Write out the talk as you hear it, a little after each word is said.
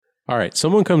All right.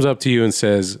 Someone comes up to you and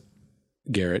says,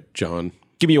 Garrett, John,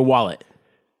 Give me your wallet.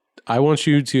 I want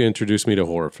you to introduce me to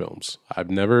horror films. I've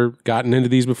never gotten into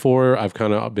these before. I've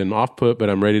kind of been off put, but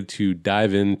I'm ready to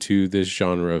dive into this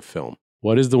genre of film.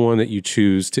 What is the one that you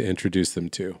choose to introduce them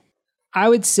to? I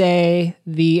would say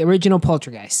the original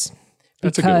Poltergeist.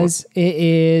 That's a good one. Because it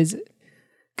is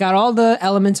got all the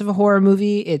elements of a horror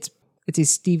movie. It's a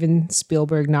Steven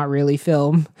Spielberg, not really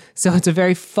film. So it's a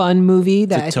very fun movie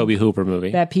It's a Tobe Hooper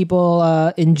movie. that people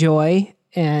enjoy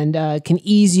and can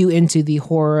ease you into the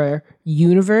horror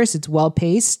universe. It's well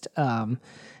paced. It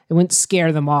wouldn't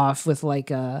scare them off with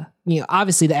like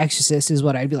obviously The Exorcist is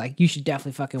what I'd be like, you should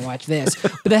definitely fucking watch this.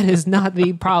 But that is not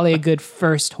probably a good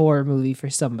first horror movie for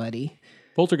somebody.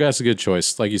 Poltergeist is a good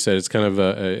choice. Like you said, it's kind of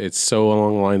it's so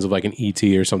along the lines of like an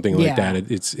E.T. or something like that.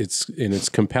 It's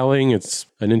compelling. It's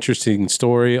an interesting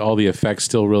story. All the effects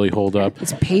still really hold up.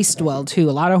 It's paced well too.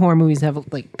 A lot of horror movies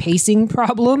have like pacing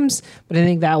problems, but I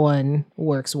think that one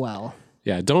works well.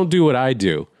 Yeah, don't do what I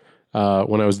do.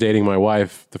 When I was dating my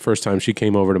wife, the first time she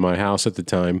came over to my house at the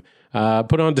time,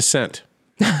 put on Descent.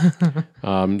 She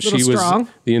was strong.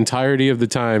 The entirety of the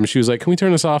time. She was like, "Can we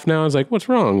turn this off now?" I was like, "What's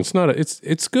wrong? It's not.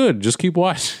 It's good. Just keep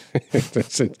watching."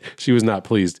 She was not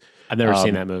pleased. I've never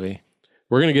seen that movie.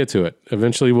 We're gonna get to it.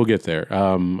 Eventually, we'll get there.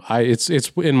 It's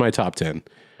in my top 10.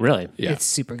 Really? Yeah. It's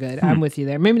super good. I'm with you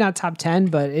there. Maybe not top 10,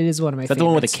 but it is one of my Is that favorites. the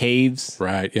one with the caves?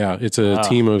 Right. Yeah. It's a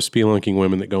team of spelunking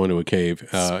women that go into a cave.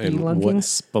 And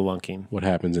Spelunking. what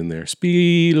happens in there?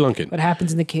 Spelunking. What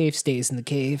happens in the cave stays in the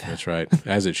cave. That's right,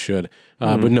 as it should.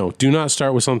 But no, do not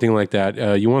start with something like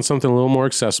that. You want something a little more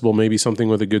accessible, maybe something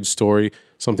with a good story,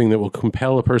 something that will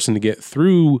compel a person to get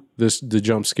through the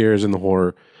jump scares and the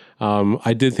horror.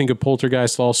 I did think of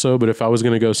Poltergeist also, but if I was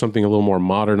going to go something a little more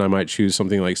modern, I might choose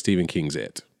something like Stephen King's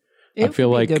It. I feel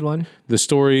like a good one. The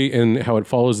story and how it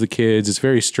follows the kids, it's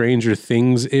very Stranger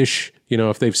Things-ish. You know,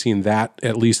 if they've seen that,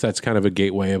 at least that's kind of a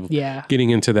gateway of getting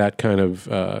into that kind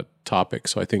of topic.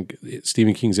 So I think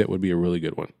Stephen King's It would be a really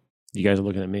good one. You guys are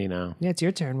looking at me now. Yeah, it's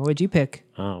your turn. What would you pick?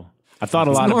 Oh. I thought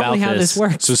a lot about Normally how this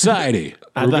works. Society.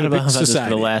 I thought about this for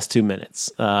the last 2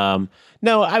 minutes.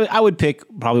 No, I would pick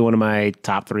probably one of my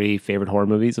top 3 favorite horror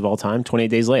movies of all time, 28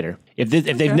 Days Later. If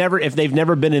they've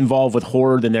never been involved with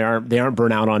horror, then they aren't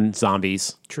burnt out on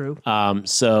zombies. True.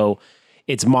 So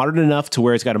it's modern enough to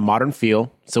where it's got a modern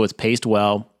feel, so it's paced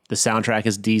well. The soundtrack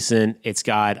is decent. It's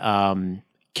got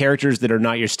characters that are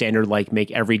not your standard, like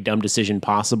make every dumb decision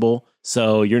possible.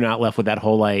 So you're not left with that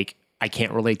whole like, I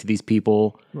can't relate to these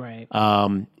people. Right.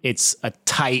 It's a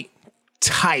tight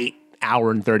hour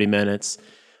and 30 minutes.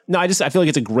 No, I feel like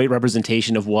it's a great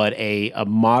representation of what a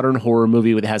modern horror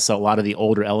movie that has a lot of the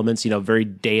older elements, very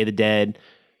Day of the Dead,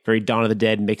 very Dawn of the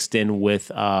Dead mixed in with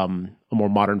a more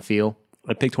modern feel.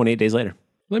 I picked 28 Days Later.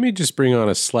 Let me just bring on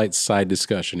a slight side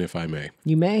discussion, if I may.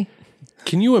 You may.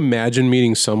 Can you imagine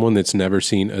meeting someone that's never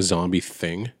seen a zombie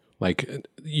thing? Like,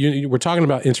 we're talking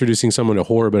about introducing someone to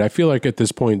horror, but I feel like at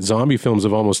this point, zombie films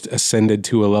have almost ascended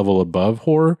to a level above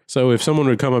horror. So if someone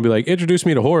would come and be like, introduce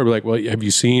me to horror, I'd be like, well, have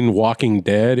you seen Walking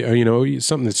Dead? Or,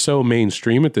 something that's so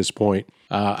mainstream at this point.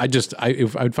 I'd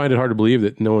find it hard to believe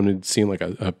that no one had seen like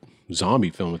a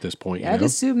zombie film at this point. Yeah, I'd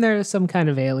assume there's some kind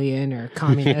of alien or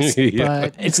communist,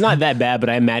 but it's not that bad, but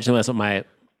I imagine that's what my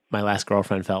last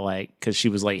girlfriend felt like, because she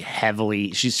was like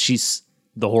she's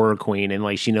the horror queen, and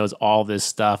like she knows all this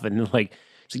stuff, and like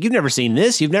she's like, you've never seen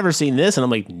this, and I'm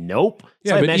like, nope.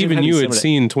 Yeah, so but even you had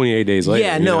seen 28 Days Later.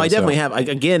 Yeah, no, I definitely have. Like,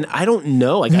 again, I don't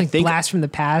know. Like, I think Blast from the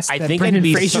Past. I think I'd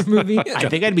be Fraser movie. I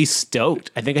think I'd be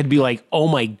stoked. I think I'd be like, oh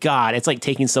my god, it's like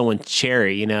taking someone's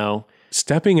cherry,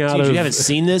 Stepping out Dude, of... you haven't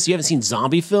seen this? You haven't seen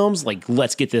zombie films? Like,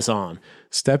 let's get this on.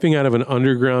 Stepping out of an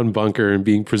underground bunker and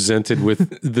being presented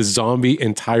with the zombie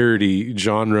entirety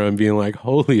genre and being like,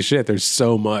 holy shit, there's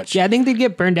so much. Yeah, I think they'd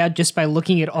get burned out just by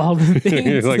looking at all the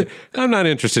things. Like, I'm not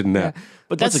interested in that. Yeah.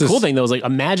 But that's the cool thing, though, is like,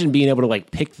 imagine being able to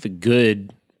like pick the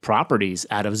good properties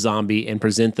out of zombie and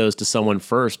present those to someone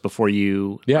first before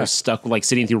you are stuck like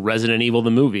sitting through Resident Evil,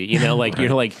 the movie. You're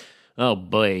like... Oh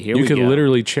boy, here we go. You could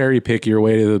literally cherry pick your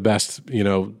way to the best,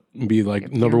 be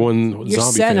like number one zombie fan at that point.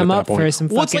 You're setting them up for some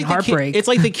fucking heartbreak. It's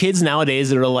like the kids nowadays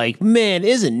that are like, man,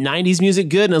 isn't 90s music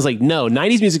good? And I was like, no,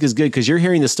 90s music is good because you're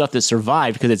hearing the stuff that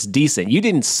survived because it's decent. You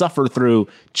didn't suffer through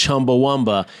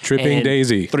Chumbawamba. Tripping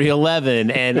Daisy.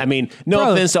 311. And I mean,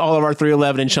 no offense to all of our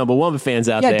 311 and Chumbawamba fans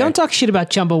out there. Yeah, don't talk shit about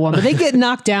Chumbawamba. They get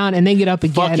knocked down and they get up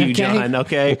again. Fuck you, John,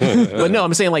 okay? But no,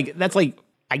 I'm saying like, that's like,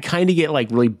 I kind of get like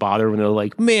really bothered when they're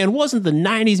like, man, wasn't the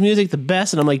 90s music the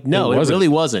best? And I'm like, no, it really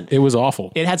wasn't. It was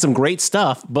awful. It had some great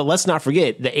stuff, but let's not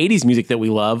forget the 80s music that we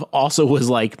love also was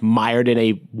like mired in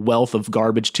a wealth of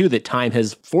garbage too that time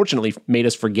has fortunately made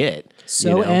us forget.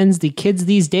 So ends the Kids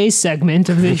These Days segment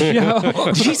of this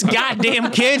show. These goddamn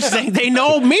kids, they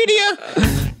know media.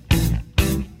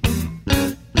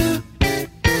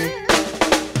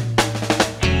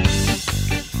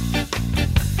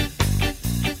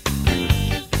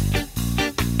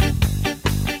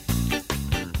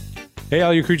 Hey,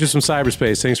 all you creatures from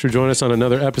cyberspace. Thanks for joining us on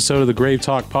another episode of the Grave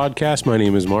Talk podcast. My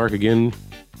name is Mark, again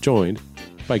joined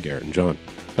by Garrett and John.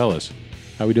 Fellas,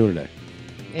 how we doing today?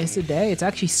 It's a day. It's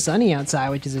actually sunny outside,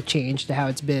 which is a change to how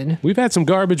it's been. We've had some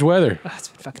garbage weather. Oh, it's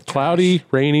been fucking Cloudy,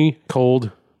 rainy,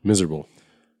 cold, miserable.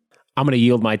 I'm going to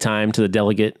yield my time to the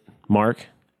delegate, Mark.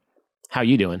 How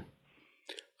you doing?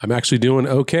 I'm actually doing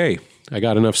okay. I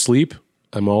got enough sleep.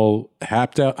 I'm all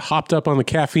hopped up on the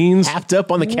caffeines. Hopped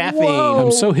up on the caffeine. Whoa.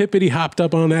 I'm so hippity hopped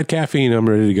up on that caffeine. I'm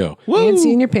ready to go.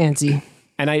 Fancy in your pantsy.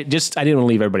 And I didn't want to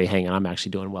leave everybody hanging. I'm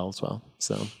actually doing well as well.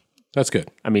 So, That's good.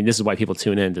 I mean, this is why people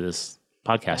tune into this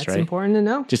podcast, That's right? important to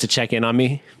know. Just to check in on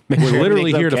me. Make We're sure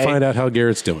literally here everything's to okay. find out how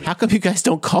Garrett's doing. How come you guys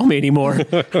don't call me anymore?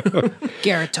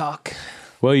 Garrett talk.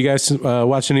 Well, you guys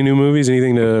watch any new movies?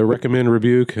 Anything to recommend,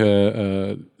 rebuke,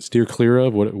 steer clear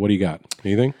of? What do you got?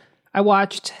 Anything? I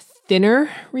watched Thinner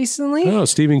recently. Oh,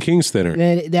 Stephen King's Thinner.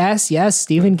 Yes,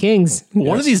 Stephen King's.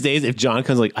 One of these days, if John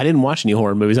comes like, I didn't watch any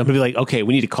horror movies, I'm going to be like, okay,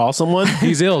 we need to call someone.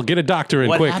 He's ill. Get a doctor in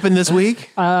What quick. happened this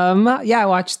week? Yeah, I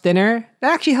watched Thinner.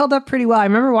 That actually held up pretty well. I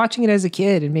remember watching it as a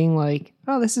kid and being like,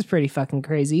 oh, this is pretty fucking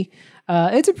crazy.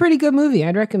 It's a pretty good movie.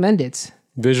 I'd recommend it.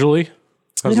 Visually?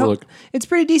 How's it look? It's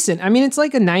pretty decent. I mean, it's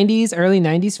like a early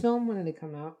 90s film. When did it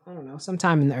come out? I don't know.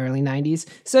 Sometime in the early 90s.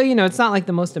 So, it's not like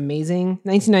the most amazing.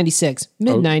 1996,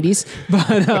 mid 90s.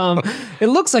 But it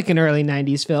looks like an early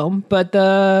 90s film. But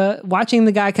watching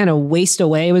the guy kind of waste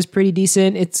away was pretty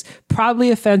decent. It's probably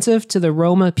offensive to the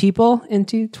Roma people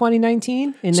into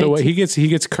 2019. So he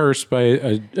gets cursed by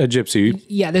a gypsy,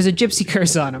 Yeah, there's a gypsy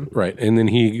curse on him. right? And then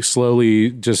he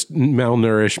slowly just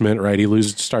malnourishment, right? He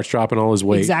starts dropping all his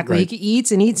weight. Exactly. Right? He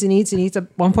eats and eats and eats and eats. At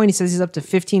one point, he says he's up to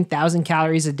 15,000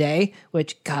 calories a day,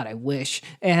 which, God, I wish.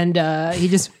 And he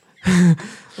just,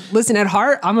 listen, at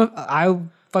heart, I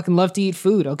fucking love to eat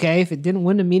food, okay? If it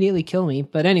wouldn't immediately kill me.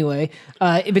 But anyway,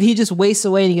 but he just wastes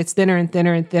away and he gets thinner and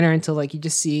thinner and thinner until like you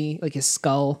just see like his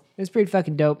skull. It's pretty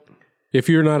fucking dope. If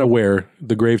you're not aware,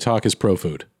 the Grave Talk is pro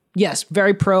food. Yes,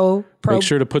 very pro. Make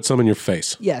sure to put some in your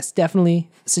face. Yes, definitely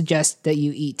suggest that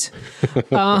you eat.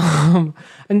 And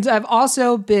I've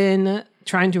also been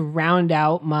trying to round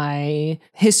out my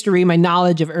history, my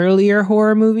knowledge of earlier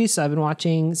horror movies. So I've been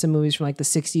watching some movies from like the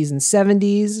 60s and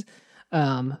 70s.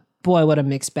 Boy, what a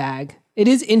mixed bag. It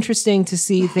is interesting to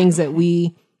see things that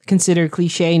we consider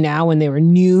cliche now when they were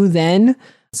new then.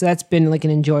 So that's been like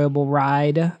an enjoyable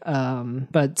ride.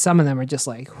 But some of them are just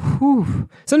like, whew.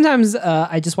 Sometimes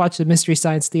I just watch the Mystery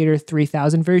Science Theater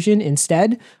 3000 version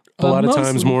instead. A lot of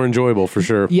times more enjoyable for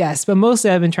sure. Yes, but mostly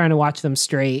I've been trying to watch them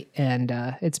straight, and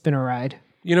it's been a ride.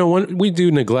 We do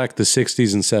neglect the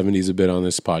 60s and 70s a bit on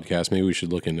this podcast. Maybe we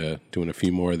should look into doing a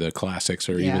few more of the classics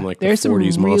or even like the there's some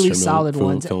 40s really monster solid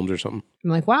ones. films or something. I'm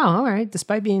like, wow, all right.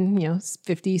 Despite being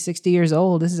 50, 60 years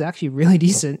old, this is actually really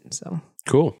decent. So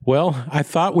Cool. Well, I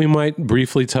thought we might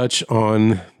briefly touch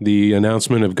on the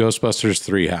announcement of Ghostbusters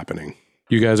 3 happening.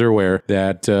 You guys are aware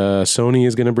that Sony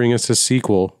is going to bring us a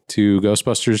sequel to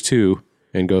Ghostbusters 2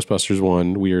 and Ghostbusters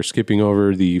 1. We are skipping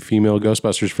over the female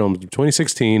Ghostbusters films of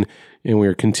 2016, and we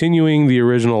are continuing the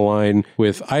original line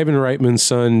with Ivan Reitman's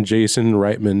son, Jason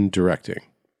Reitman, directing.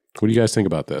 What do you guys think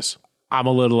about this? I'm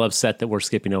a little upset that we're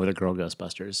skipping over the girl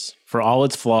Ghostbusters. For all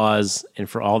its flaws and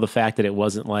for all the fact that it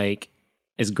wasn't like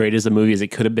as great as the movie as it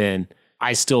could have been,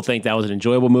 I still think that was an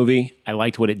enjoyable movie. I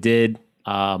liked what it did.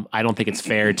 I don't think it's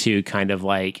fair to kind of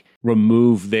like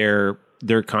remove their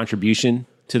contribution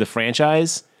to the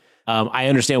franchise. I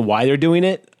understand why they're doing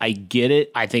it. I get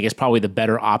it. I think it's probably the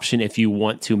better option if you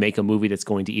want to make a movie that's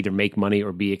going to either make money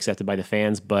or be accepted by the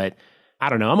fans. But I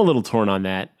don't know. I'm a little torn on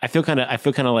that. I feel kind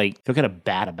of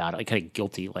bad about it. Like kind of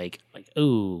guilty. Like,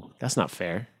 ooh, that's not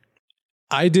fair.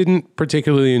 I didn't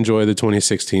particularly enjoy the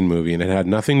 2016 movie, and it had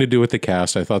nothing to do with the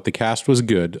cast. I thought the cast was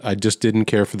good. I just didn't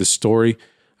care for the story.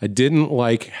 I didn't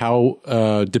like how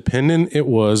dependent it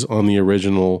was on the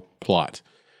original plot.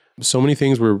 So many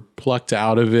things were plucked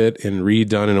out of it and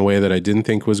redone in a way that I didn't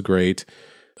think was great.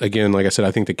 Again, like I said,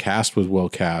 I think the cast was well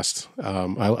cast.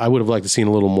 I would have liked to seen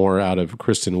a little more out of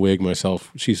Kristen Wiig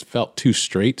myself. She's felt too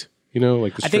straight,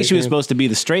 like the I think she was supposed to be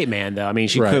the straight man, though. I mean,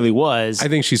 she clearly was. I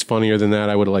think she's funnier than that.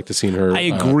 I would have liked to seen her. I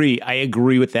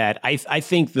agree with that. I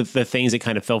think that the things that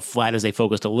kind of fell flat is they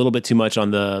focused a little bit too much on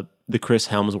the Chris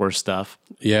Hemsworth stuff.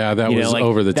 Yeah, that was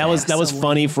over the top. That was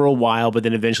funny for a while, but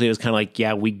then eventually it was kind of like,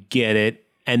 yeah, we get it.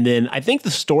 And then I think the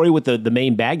story with the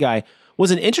main bad guy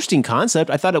was an interesting concept.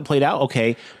 I thought it played out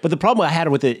okay. But the problem I had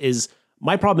with it is,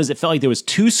 my problem is it felt like there was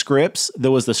two scripts.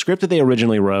 There was the script that they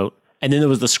originally wrote, and then there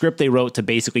was the script they wrote to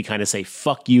basically kind of say,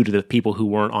 fuck you to the people who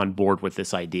weren't on board with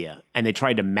this idea. And they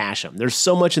tried to mash them. There's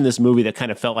so much in this movie that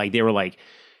kind of felt like they were like,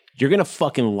 you're going to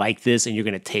fucking like this and you're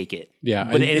going to take it. Yeah.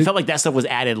 But it felt like that stuff was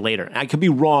added later. I could be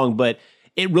wrong, but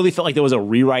it really felt like there was a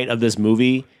rewrite of this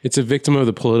movie. It's a victim of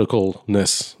the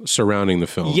politicalness surrounding the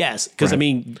film. Yes, because Right. I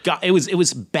mean, God, it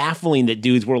was baffling that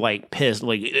dudes were like pissed,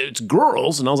 like it's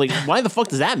girls, and I was like, why the fuck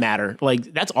does that matter?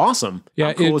 Like that's awesome. Yeah,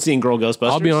 I'm cool with seeing girl Ghostbusters.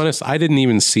 I'll be honest, I didn't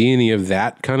even see any of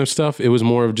that kind of stuff. It was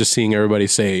more of just seeing everybody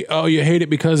say, "Oh, you hate it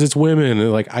because it's women."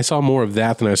 And like I saw more of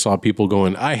that than I saw people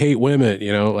going, "I hate women."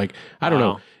 You know, like I don't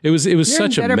know. It was You're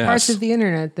such in a better mess. parts of the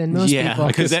internet than most people.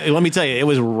 because let me tell you, it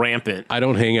was rampant. I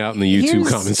don't hang out in the YouTube Here's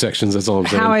comment sections. That's all I'm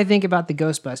saying. How I think about the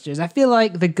Ghostbusters. I feel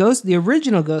like the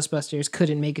original Ghostbusters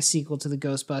couldn't make a sequel to the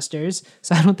Ghostbusters,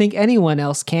 so I don't think anyone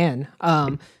else can.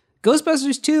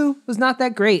 Ghostbusters 2 was not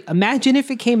that great. Imagine if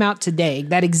it came out today.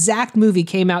 That exact movie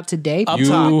came out today. Up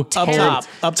You top.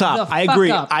 The I fuck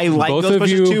agree. up. I like Both of Ghostbusters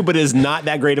you- 2, but it's not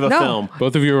that great of a No. film.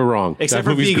 Both of you are wrong. Except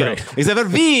that for movie's Vigo. great. Except for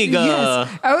Vigo.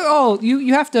 Yes.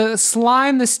 You have to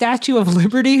slime the Statue of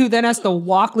Liberty, who then has to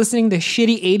walk listening to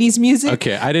shitty 80s music.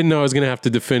 Okay, I didn't know I was going to have to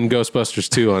defend Ghostbusters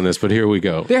 2 on this, but here we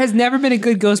go. There has never been a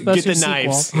good Ghostbusters Get the sequel.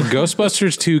 knives.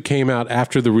 Ghostbusters 2 came out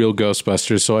after the real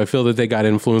Ghostbusters, so I feel that they got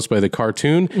influenced by the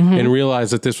cartoon and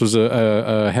realized that this was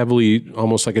a heavily,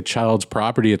 almost like a child's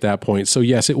property at that point. So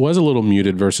yes, it was a little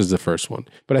muted versus the first one,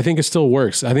 but I think it still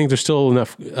works. I think there's still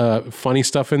enough funny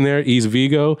stuff in there. He's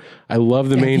Vigo. I love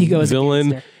the main Vigo is a villain.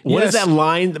 gangster. What is Yes. that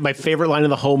line, my favorite line of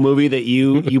the whole movie that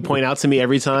you point out to me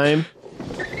every time?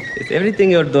 If everything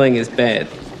you're doing is bad,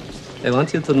 I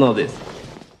want you to know this.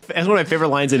 That's one of my favorite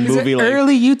lines in He's movie. an Like,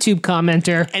 early YouTube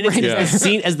commenter. and it's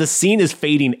as the scene is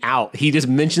fading out, he just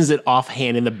mentions it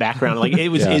offhand in the background. Like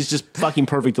it's just fucking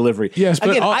perfect delivery. Yes, but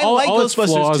again, I like all its Ghostbusters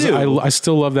flaws, too. I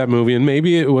still love that movie, and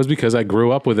maybe it was because I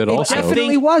grew up with it also.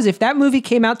 Definitely was. If that movie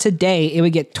came out today, it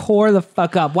would get tore the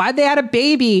fuck up. Why'd they add a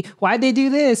baby? Why'd they do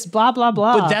this? Blah, blah,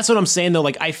 blah. But that's what I'm saying though.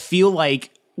 Like I feel like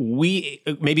maybe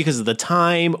because of the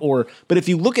time, but if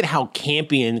you look at how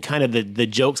campy and kind of the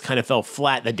jokes kind of fell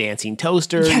flat, the dancing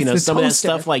toaster, Yes, the some of that toaster.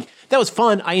 stuff, like that was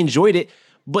fun. I enjoyed it.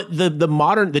 But the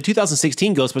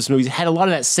 2016 Ghostbusters movies had a lot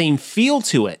of that same feel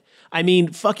to it. I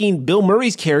mean, fucking Bill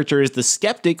Murray's character as the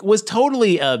skeptic was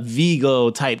totally a Vigo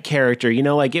type character. You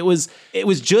know, like it was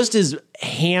just as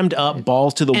hammed up,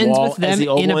 balls to the ends wall with them as the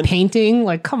old in one. a painting.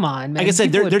 Like, come on, man. Like I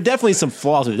said, People there are definitely some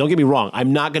flaws with it. Don't get me wrong.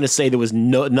 I'm not going to say there was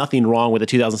nothing wrong with the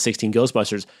 2016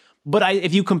 Ghostbusters. But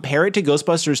if you compare it to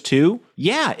Ghostbusters 2,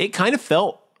 yeah, it kind of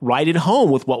felt right at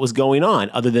home with what was going on,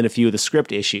 other than a few of the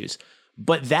script issues.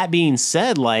 But that being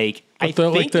said, like, I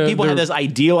think that people have this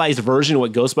idealized version of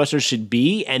what Ghostbusters should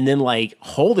be, and then like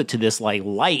hold it to this like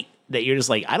light that you're just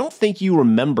like, I don't think you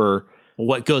remember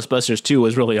what Ghostbusters 2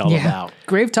 was really all about.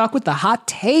 Grave talk with the hot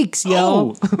takes,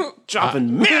 yo. Oh,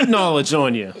 dropping mad knowledge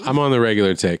on you. I'm on the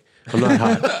regular take. I'm not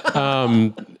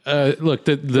hot. Look,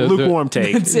 the Lukewarm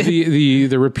take.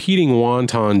 The repeating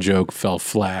wonton joke fell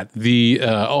flat.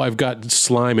 I've got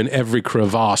slime in every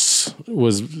crevasse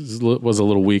was a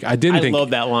little weak. I love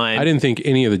that line. I didn't think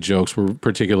any of the jokes were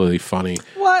particularly funny.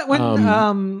 What?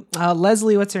 When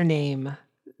Leslie, what's her name?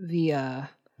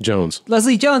 Jones.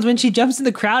 Leslie Jones, when she jumps in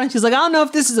the crowd and she's like, I don't know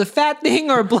if this is a fat thing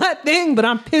or a black thing, but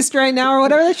I'm pissed right now or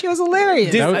whatever. That shit was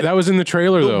hilarious. That was in the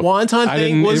trailer though. wonton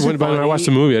thing was when I funny. watched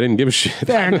the movie, I didn't give a shit.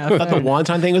 Fair enough. I thought the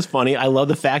wonton thing was funny. I love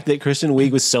the fact that Kristen Wiig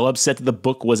was so upset that the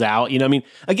book was out. You know what I mean?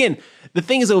 Again, the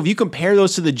thing is, though, if you compare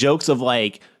those to the jokes of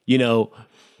like, you know,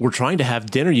 we're trying to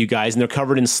have dinner, you guys, and they're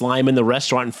covered in slime in the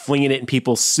restaurant and flinging it in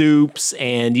people's soups,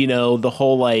 and, you know, the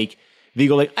whole like,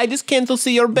 Vigo like, I just can't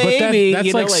see your baby. That's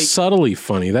you know, like subtly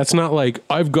funny. That's not like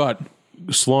I've got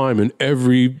slime in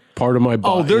every part of my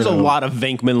body. oh, there's you know? a lot of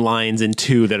Venkman lines in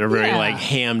 2 that are very Yeah. like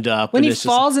hammed up. When and he it's just-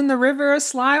 falls in the river of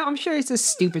slime, I'm sure it's a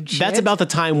stupid shit. That's about the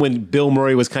time when Bill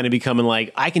Murray was kind of becoming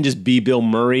like, I can just be Bill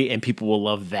Murray and people will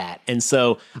love that. And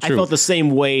so I True. felt the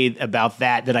same way about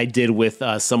that I did with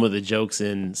some of the jokes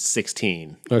in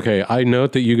 16. Okay, I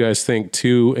note that you guys think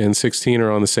 2 and 16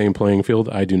 are on the same playing field.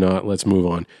 I do not. Let's move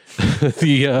on. Our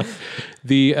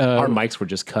mics were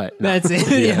just cut. That's it.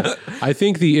 Yeah. I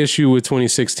think the issue with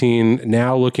 2016,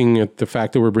 now looking at the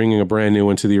fact that we're bringing a brand new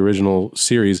one to the original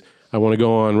series, I want to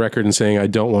go on record and saying I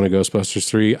don't want a Ghostbusters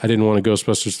 3. I didn't want a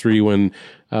Ghostbusters 3 when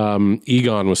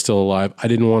Egon was still alive. I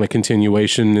didn't want a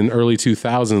continuation in early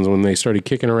 2000s when they started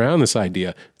kicking around this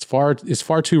idea. It's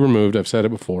far too removed. I've said it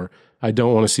before. I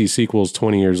don't want to see sequels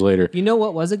 20 years later. You know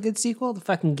what was a good sequel? The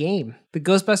fucking game. The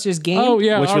Ghostbusters game. Oh,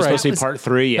 yeah. Which all was right. supposed to be part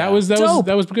 3. Yeah.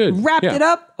 That was good. Wrapped Yeah. it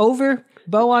up, over,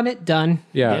 bow on it, done.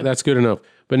 Yeah, that's good enough.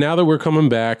 But now that we're coming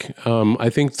back, I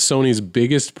think Sony's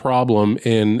biggest problem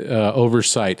in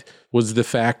oversight was the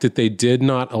fact that they did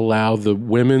not allow the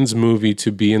women's movie to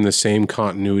be in the same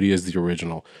continuity as the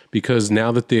original. Because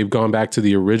now that they've gone back to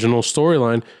the original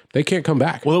storyline, they can't come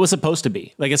back. Well, it was supposed to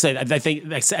be. Like I said, I think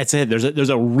like I said, there's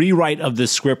a rewrite of the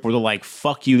script where they're like,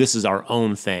 "Fuck you, this is our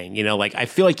own thing." You know, like I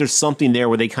feel like there's something there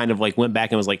where they kind of like went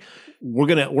back and was like, "We're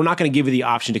not gonna give you the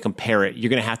option to compare it. You're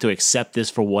gonna have to accept this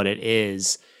for what it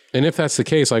is." And if that's the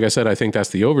case, like I said, I think that's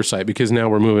the oversight because now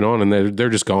we're moving on and they're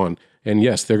just gone. And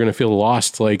yes, they're going to feel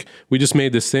lost. Like we just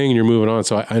made this thing and you're moving on.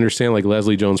 So I understand like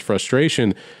Leslie Jones'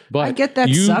 frustration, but I get that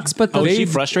sucks, but Oh, is she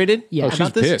frustrated? Yeah. she's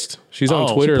about this? pissed. She's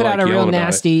on Twitter. Put like, out a real yelling about it.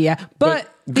 nasty, yeah.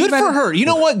 But Good for her. You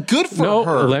know what? Good for No,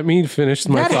 her. let me finish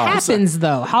my That thoughts. happens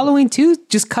though. Halloween 2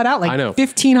 just cut out I know. like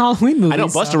 15 Halloween movies. I know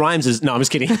Busta Rhymes is. No, I'm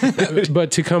just kidding.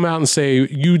 But to come out and say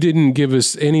you didn't give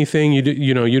us anything,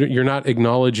 you're not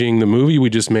acknowledging the movie we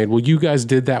just made. Well, you guys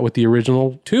did that with the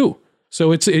original too.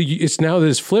 So it's now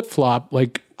this flip flop.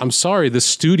 Like I'm sorry, the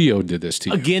studio did this to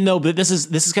you. Again, though, but this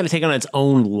is kind of taking on its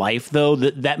own life. Though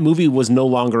that movie was no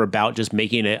longer about just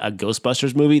making a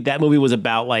Ghostbusters movie. That movie was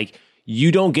about like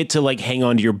you don't get to like hang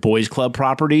on to your boys club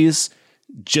properties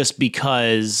just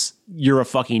because you're a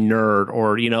fucking nerd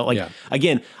or,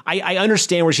 again, I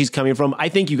understand where she's coming from. I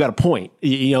think you got a point.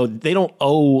 They don't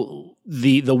owe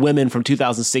the women from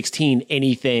 2016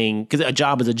 anything because a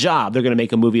job is a job. They're going to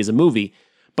make a movie as a movie.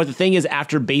 But the thing is,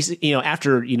 after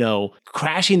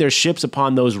crashing their ships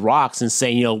upon those rocks and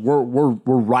saying, we're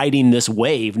riding this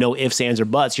wave, no ifs, ands, or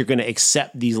buts, you're going to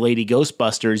accept these lady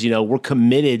Ghostbusters. We're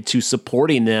committed to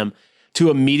supporting them. To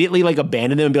immediately like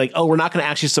abandon them and be like, oh, we're not going to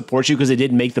actually support you because it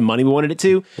didn't make the money we wanted it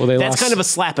to. Well, that's kind of a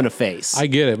slap in the face. I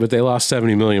get it, but they lost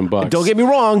 $70 million. Don't get me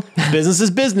wrong, business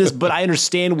is business, but I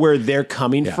understand where they're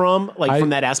coming from,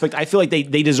 from that aspect. I feel like they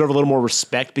deserve a little more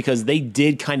respect because they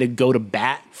did kind of go to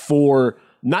bat for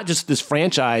not just this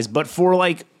franchise, but for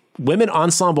like women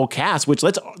ensemble casts, which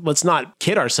let's not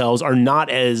kid ourselves, are not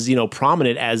as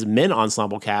prominent as men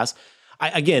ensemble casts.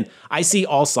 I see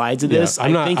all sides of this.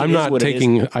 I'm not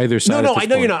taking either side. No, I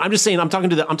know you're not. I'm just saying I'm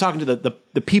talking to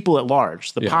the people at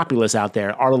large, the populace out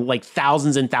there are like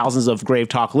thousands and thousands of Grave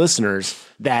Talk listeners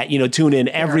that tune in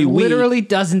every week, literally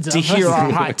dozens of to us. hear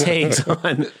our hot takes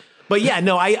on. But yeah,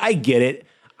 no, I get it.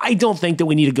 I don't think that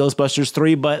we need a Ghostbusters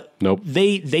 3, but nope.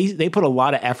 They put a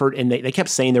lot of effort and they kept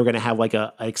saying they were going to have like an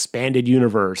expanded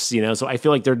universe, so I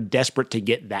feel like they're desperate to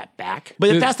get that back. But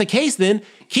if that's the case, then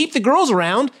keep the girls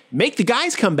around, make the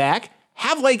guys come back,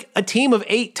 have like a team of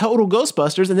 8 total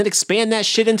Ghostbusters and then expand that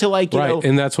shit into like, right.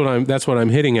 And that's what I'm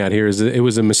hitting at here is that it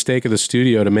was a mistake of the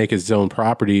studio to make its own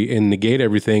property and negate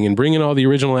everything and bring in all the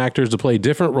original actors to play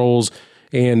different roles.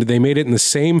 And they made it in the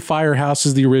same firehouse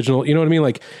as the original. You know what I mean?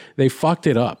 Like they fucked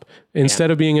it up instead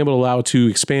of being able to allow it to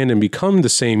expand and become the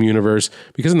same universe.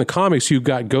 Because in the comics, you've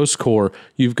got Ghost Corps,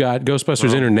 you've got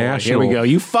Ghostbusters International. Here we go.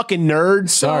 You fucking nerds.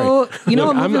 Sorry. So,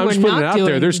 I'm just putting it out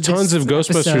there. There's tons of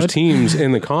Ghostbusters teams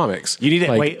in the comics. You need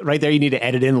to wait right there. You need to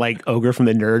edit in like Ogre from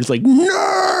the Nerds, like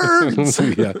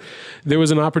nerds. Yeah. There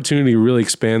was an opportunity to really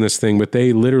expand this thing, but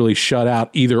they literally shut out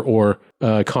either or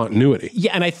continuity.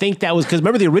 Yeah, and I think that was because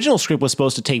remember the original script was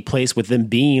supposed to take place with them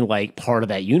being like part of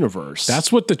that universe.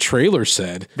 That's what the trailer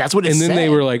said. That's what it said. And then they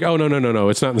were like, "Oh no,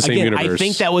 it's not in the same universe." I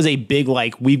think that was a big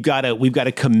like we've got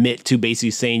to commit to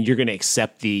basically saying you're going to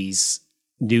accept these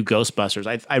new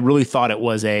Ghostbusters. I really thought it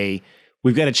was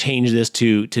we've got to change this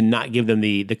to not give them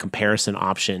the comparison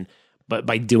option. But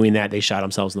by doing that, they shot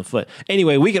themselves in the foot.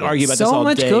 Anyway, we could argue about this all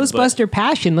day. So much Ghostbuster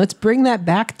passion. Let's bring that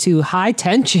back to high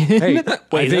tension. Hey,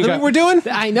 wait, is that what we're doing?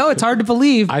 I know, it's hard to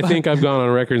believe. I think I've gone on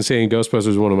record and saying Ghostbusters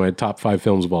is one of my top 5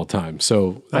 films of all time.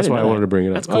 So that's why I wanted to bring it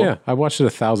up. That's cool. Oh yeah, I've watched it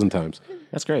 1,000 times.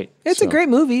 That's great. It's a great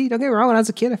movie. Don't get me wrong. When I was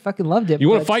a kid, I fucking loved it. You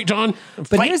want to fight, John?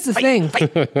 But here's the thing.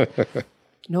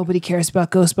 Nobody cares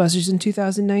about Ghostbusters in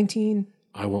 2019.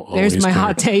 I will always There's my care.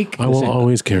 hot take. I will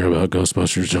always care about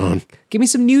Ghostbusters, John. Give me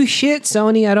some new shit,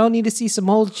 Sony. I don't need to see some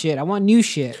old shit. I want new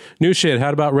shit. New shit. How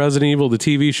about Resident Evil, the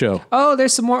TV show? Oh,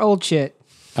 there's some more old shit.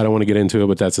 I don't want to get into it,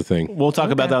 but that's the thing. We'll talk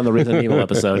about that on the Resident Evil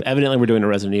episode. Evidently, we're doing a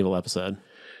Resident Evil episode.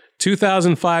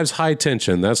 2005's High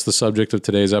Tension. That's the subject of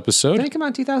today's episode. Didn't it come out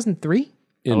in 2003?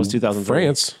 That was 2003.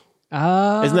 France.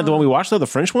 Isn't that the one we watched, though? The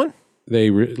French one?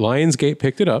 Lionsgate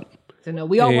picked it up. So no,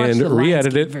 we all watched and the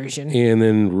re-edited Lionsgate it version. and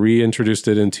then reintroduced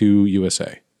it into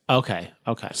USA. Okay.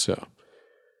 So,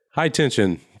 High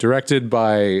Tension, directed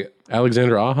by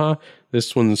Alexandre Aja.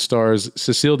 This one stars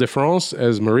Cécile de France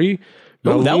as Marie,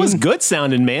 Oh, that was good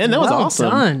sounding, man. That was Well awesome.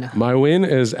 done. My win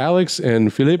is Alex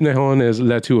and Philippe Nehon as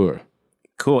Latour.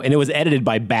 Cool. And it was edited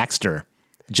by Baxter.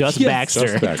 Just Baxter.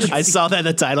 Just Baxter. I saw that in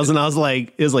the titles and I was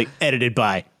like, it was like edited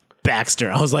by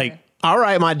Baxter. I was like, all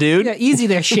right, my dude. Yeah, easy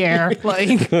to share.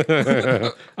 Like,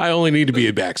 I only need to be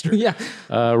a Baxter. yeah.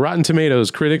 Rotten Tomatoes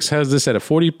critics has this at a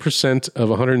 40% of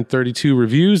 132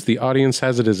 reviews. The audience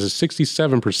has it as a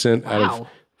 67% out of Wow.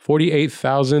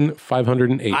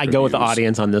 48,508 I go with the reviews.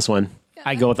 audience on this one.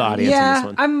 I go with the audience on Yeah, this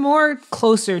one. I'm more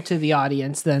closer to the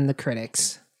audience than the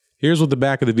critics. Here's what the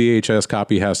back of the VHS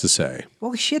copy has to say.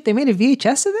 Well, shit, they made a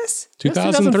VHS of this?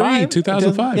 2003,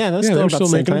 2005. Yeah, that's still they're about the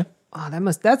same time. Oh,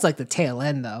 that's like the tail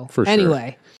end though. For sure.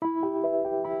 Anyway.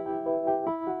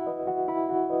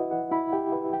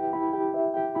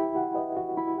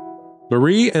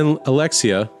 Marie and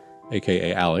Alexia,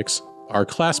 aka Alex, are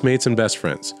classmates and best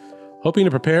friends. Hoping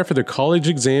to prepare for their college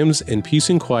exams in peace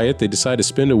and quiet, they decide to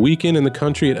spend a weekend in the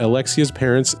country at Alexia's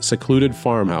parents' secluded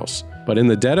farmhouse. But in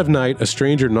the dead of night, a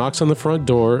stranger knocks on the front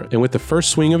door, and with the first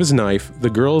swing of his knife, the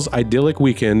girls' idyllic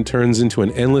weekend turns into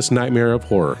an endless nightmare of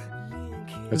horror.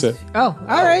 That's it. Oh,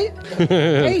 all right.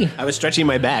 Hey. I was stretching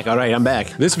my back. All right, I'm back.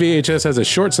 This VHS has a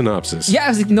short synopsis. Yeah, I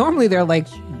was like, normally they're like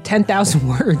 10,000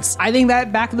 words. I think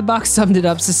that back of the box summed it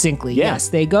up succinctly. Yeah. Yes,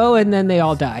 they go and then they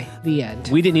all die. The end.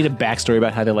 We didn't need a backstory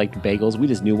about how they liked bagels. We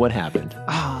just knew what happened.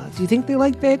 Ah, do you think they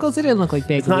like bagels? They didn't look like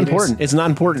bagels. It's not important. It's not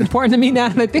important. Important to me now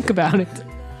that I think about it.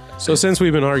 So since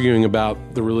we've been arguing about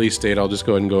the release date, I'll just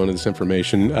go ahead and go into this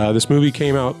information. This movie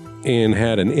came out and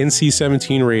had an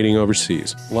NC-17 rating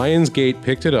overseas. Lionsgate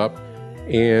picked it up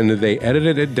and they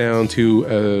edited it down to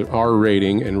a R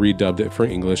rating and redubbed it for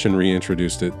English and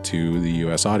reintroduced it to the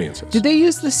U.S. audiences. Did they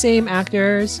use the same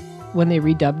actors when they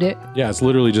redubbed it? Yeah, it's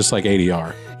literally just like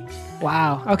ADR.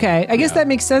 Wow. Okay. I guess that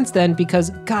makes sense then because,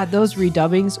 God, those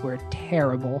redubbings were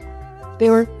terrible. They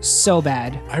were so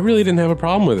bad. I really didn't have a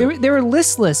problem with it. They were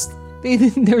listless.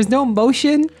 There was no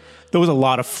motion. There was a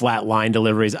lot of flat line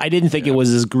deliveries. I didn't think it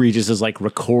was as egregious as like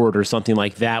Record or something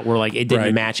like that, where like it didn't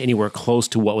Right. match anywhere close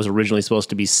to what was originally supposed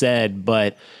to be said.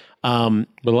 But But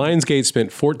Lionsgate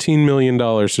spent $14 million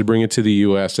to bring it to the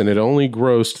U.S., and it only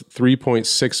grossed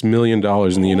 $3.6 million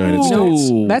in the United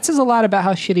States. Ooh. That says a lot about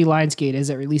how shitty Lionsgate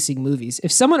is at releasing movies.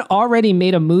 If someone already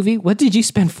made a movie, what did you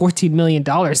spend $14 million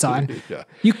on?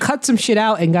 You cut some shit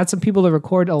out and got some people to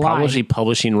record a line. probably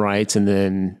publishing rights, and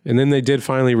then And then they did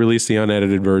finally release the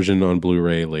unedited version on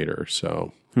Blu-ray later.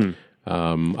 So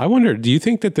I wonder, do you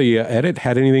think that the edit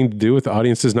had anything to do with the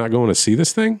audiences not going to see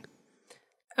this thing?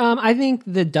 I think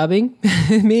the dubbing,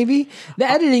 maybe. The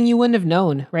editing you wouldn't have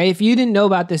known, right? If you didn't know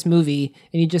about this movie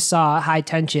and you just saw High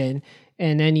Tension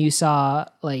and then you saw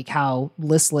like how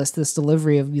listless this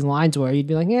delivery of the lines were, you'd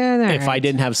be like, yeah, if I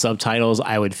didn't have subtitles,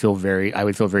 I would feel very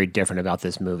different about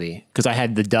this movie because I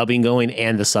had the dubbing going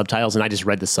and the subtitles, and I just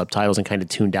read the subtitles and kind of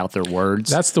tuned out their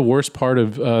words. That's the worst part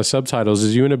of subtitles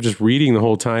is you end up just reading the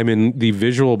whole time, and the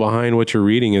visual behind what you're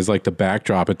reading is like the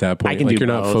backdrop at that point. I can like do you're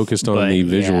not both, focused on but the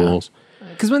yeah. visuals.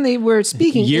 because when they were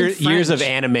speaking in years of French-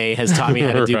 anime has taught me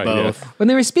how to do Right, yeah. both. when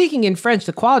they were speaking in French,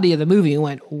 the quality of the movie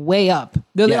went way up.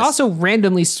 Though they Yes. also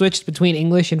randomly switched between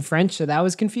English and French, so that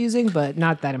was confusing, but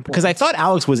not that important. Because I thought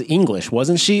Alex was English,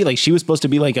 wasn't she? Like she was supposed to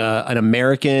be like an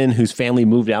American whose family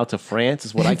moved out to France.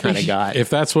 Is what I kind of got. If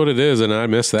that's what it is, and I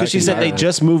missed that. Because she said they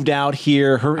just moved out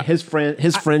here. His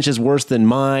French is worse than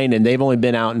mine, and they've only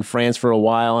been out in France for a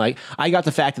while. Like I got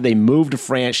the fact that they moved to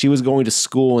France. She was going to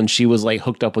school, and she was like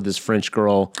hooked up with this French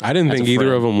girl. I didn't as think a either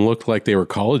friend. of them looked like they were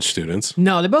college students.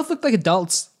 no, they both looked like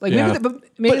adults. Like Yeah.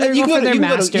 maybe they're you going for their you can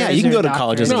go to- masters. yeah, you can or go to doctorate.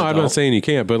 college as an No, I'm not adult. saying you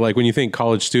can't, but like when you think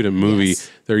college student movie, Yes.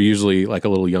 they're usually like a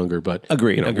little younger. But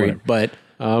Agreed, you know, agreed. whatever.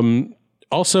 But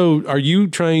Also, are you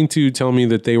trying to tell me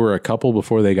that they were a couple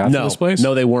before they got to no, this place?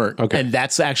 no, they weren't. Okay. And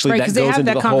that's actually Right, that because goes they have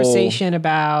into that the whole. conversation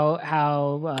about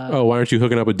how Oh, why aren't you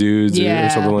hooking up with dudes Yeah. or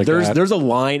something like that? There's a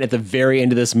line at the very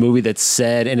end of this movie that's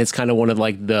said, and it's kind of one of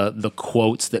like the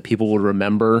quotes that people will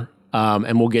remember.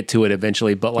 And we'll get to it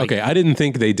eventually. But like, Okay, I didn't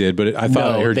think they did, but I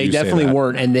thought I no, heard they you say definitely that.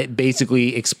 weren't, and it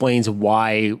basically explains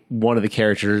why one of the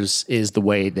characters is the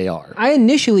way they are. I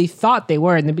initially thought they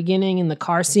were in the beginning in the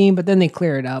car scene, but then they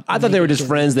clear it up. I thought they were just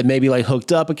friends that maybe like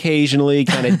hooked up occasionally,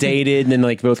 kind of dated, and then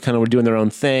like both kind of were doing their own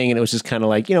thing, and it was just kind of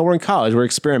like, you know, we're in college, we're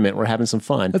experiment, we're having some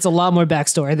fun. That's a lot more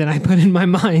backstory than I put in my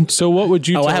mind. So what would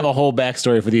you? Oh, tell, I have a whole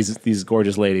backstory for these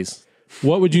gorgeous ladies.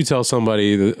 What would you tell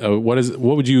somebody? That,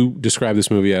 what would you describe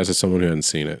this movie as someone who hadn't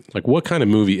seen it? Like, what kind of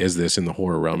movie is this in the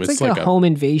horror realm? It's like a home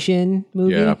invasion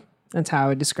movie. Yeah. That's how I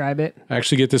would describe it. I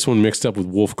actually get this one mixed up with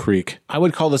Wolf Creek. I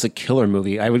would call this a killer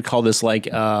movie. I would call this like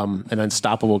an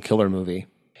unstoppable killer movie.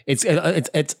 It's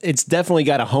definitely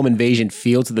got a home invasion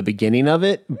feel to the beginning of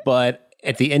it, but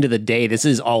at the end of the day, this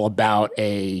is all about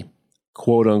a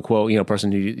quote unquote,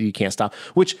 person who you can't stop,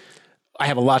 which I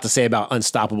have a lot to say about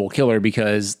Unstoppable Killer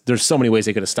because there's so many ways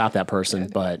they could have stopped that person.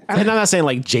 But I'm not saying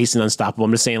like Jason Unstoppable.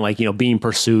 I'm just saying like, being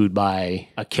pursued by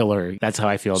a killer. That's how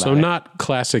I feel about it. So not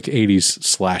classic 80s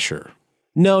slasher.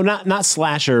 No, not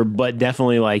slasher, but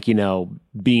definitely like,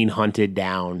 being hunted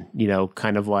down,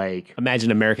 kind of like imagine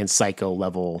American Psycho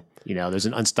level. There's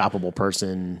an unstoppable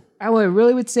person. What I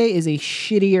really would say is a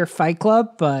shittier Fight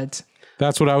Club, but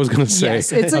That's what I was going to say.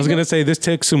 Yes, I was going to say this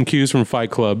takes some cues from Fight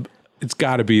Club. It's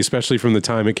got to be, especially from the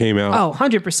time it came out. oh,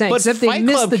 100%. But Except they Fight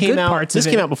missed Club the came good out. parts This of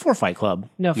it. came out before Fight Club.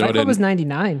 No, it Fight Club was didn't.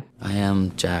 99. I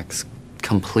am Jack's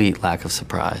complete lack of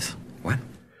surprise. What?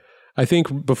 I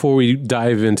think before we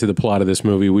dive into the plot of this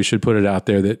movie, we should put it out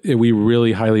there that we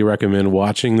really highly recommend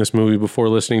watching this movie before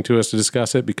listening to us to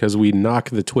discuss it because we knock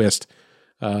the twist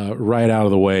right out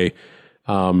of the way,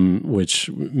 which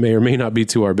may or may not be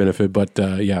to our benefit. But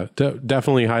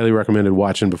definitely highly recommended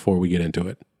watching before we get into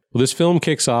it. Well, this film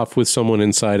kicks off with someone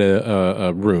inside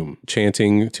a room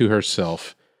chanting to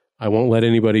herself, "I won't let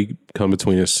anybody come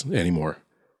between us anymore."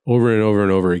 Over and over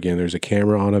and over again. There's a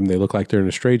camera on them. They look like they're in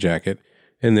a straitjacket.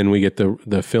 And then we get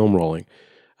the film rolling.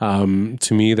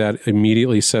 To me, that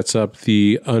immediately sets up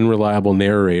the unreliable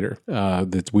narrator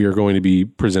that we are going to be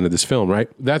presented this film, right?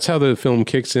 That's how the film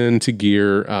kicks into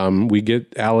gear. We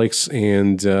get Alex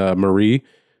and Marie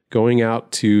going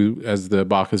out to, as the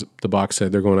box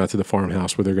said, they're going out to the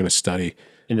farmhouse where they're going to study.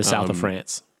 In the south of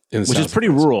France. In the Which south is pretty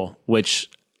rural, which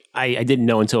I didn't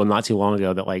know until not too long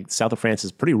ago that like south of France is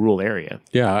a pretty rural area.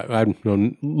 Yeah, I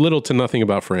know little to nothing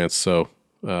about France, so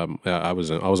I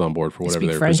was on board for whatever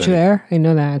they Speak were French presenting. there. I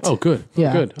know that. Oh, good.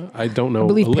 Yeah. Good. I don't know. I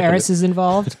believe a lick of Paris it. is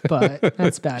involved, but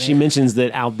that's about She it. mentions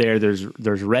that out there there's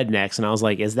rednecks, and I was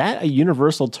like, is that a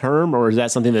universal term or is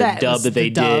that something That dub was that they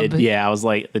the dub. did? Yeah, I was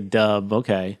like, the dub,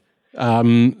 okay.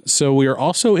 So we are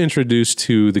also introduced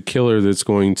to the killer that's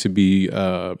going to be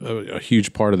a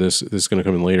huge part of this. This is going to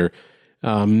come in later.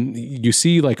 You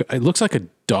see, like, it looks like a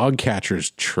dog catcher's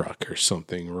truck or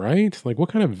something, right? Like, what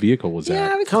kind of vehicle was Yeah, I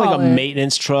that? would Kind of call like a it.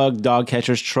 maintenance truck, dog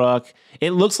catcher's truck.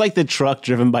 It looks like the truck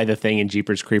driven by the Thing in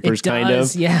Jeepers Creepers, It kind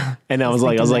does, of. yeah. And I was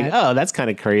thinking like, that. oh, that's kind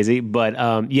of crazy. But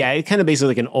it kind of basically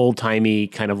like an old timey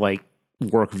kind of like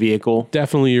work vehicle.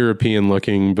 Definitely European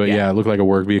looking, but yeah, it looked like a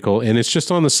work vehicle. And it's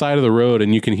just on the side of the road,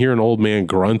 and you can hear an old man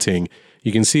grunting.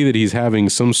 You can see that he's having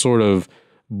some sort of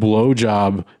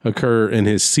blowjob occur in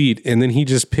his seat, and then he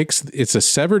just picks, it's a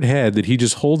severed head that he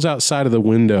just holds outside of the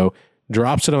window,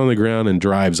 drops it on the ground, and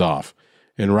drives off.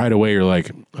 And right away, you're like,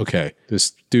 okay,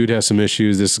 this dude has some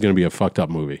issues. This is going to be a fucked up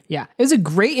movie. Yeah, it was a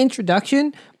great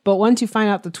introduction, but once you find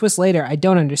out the twist later, I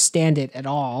don't understand it at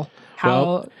all.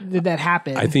 How did that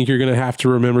happen? I think you're going to have to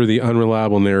remember the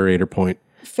unreliable narrator point.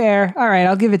 Fair. All right,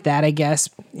 I'll give it that, I guess.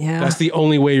 Yeah. That's the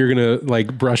only way you're going to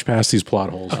like brush past these plot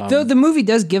holes. Though the movie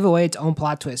does give away its own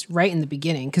plot twist right in the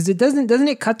beginning, because doesn't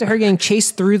it cut to her getting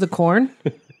chased through the corn?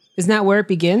 Isn't that where it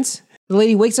begins? The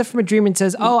lady wakes up from a dream and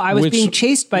says, "Oh, I was Which- being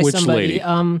chased by which somebody."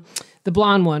 lady? The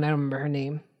blonde one. I don't remember her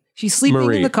name. She's sleeping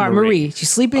Marie. in the car. Marie. She's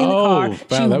sleeping in the car. Wow, She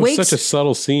that was wakes. such a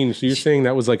subtle scene. So you're saying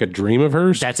that was like a dream of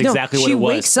hers? That's No, exactly what she it was.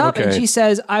 wakes up and Okay. she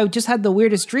says, "I just had the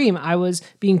weirdest dream. I was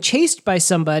being chased by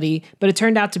somebody, but it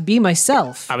turned out to be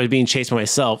myself." I was being chased by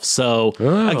myself. So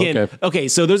okay. okay,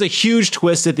 so there's a huge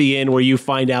twist at the end where you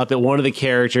find out that one of the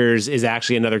characters is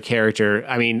actually another character.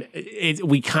 I mean,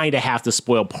 we kind of have to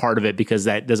spoil part of it because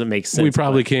that doesn't make sense. We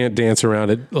probably can't dance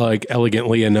around it like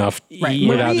elegantly enough Right.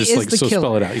 without Marie just is like the so killer.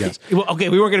 spell it out. Yes. Well, okay,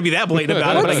 we weren't going to be that blatant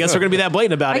about it, but I guess we're going to be that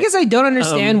blatant about I it. guess I don't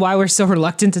understand why we're so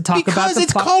reluctant to talk about Because the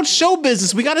it's plot. called show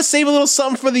business. We got to save a little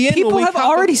something for the end. when People we have talk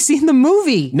already seen the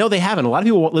movie. No, they haven't. A lot of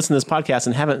people listen to this podcast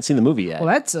and haven't seen the movie yet. Well,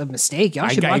 that's a mistake. Y'all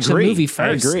should I watch agree. the movie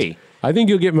first. I agree. I think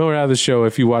you'll get more out of the show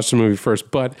if you watch the movie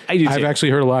first. But I do I've too. actually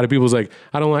heard a lot of people's like,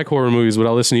 I don't like horror movies, but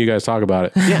I'll listen to you guys talk about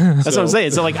it. Yeah, that's what I'm saying.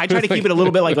 So like, I try to keep it a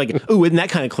little bit like, ooh, isn't that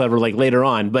kind of clever? Like later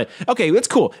on, but okay, it's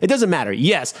cool. It doesn't matter.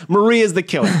 Yes, Maria is the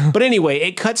killer. But anyway,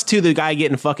 it cuts to the guy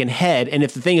getting fucking head, and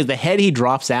if the thing is, the head he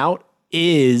drops out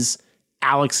is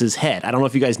Alex's head. I don't know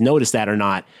if you guys noticed that or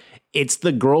not. It's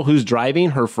the girl who's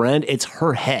driving, her friend. It's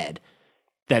her head.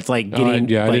 That's like getting.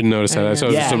 I like, didn't notice that. I thought it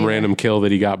was Yeah. some random kill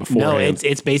that he got No, beforehand.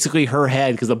 it's basically her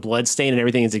head because the blood stain and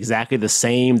everything is exactly the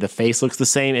same. The face looks the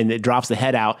same, and it drops the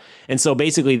head out. And so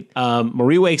basically,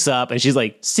 Marie wakes up and she's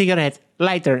like, "Cigarette,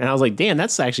 lighter," and I was like, "Damn,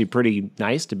 that's actually pretty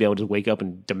nice to be able to wake up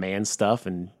and demand stuff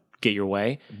and get your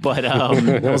way." But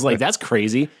I was like, "That's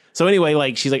crazy." So anyway,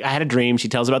 like she's like, "I had a dream." She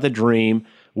tells about the dream.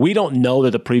 We don't know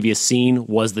that the previous scene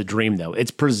was the dream though.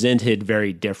 It's presented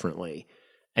very differently.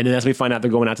 And then as we find out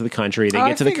they're going out to the country, they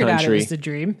get to the I figured out it country. was the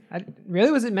dream.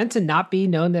 Really, was it meant to not be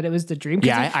known that it was the dream? 'Cause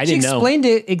Yeah, I she didn't know. explained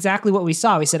it exactly what we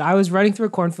saw. We said, I was running through a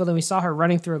cornfield and we saw her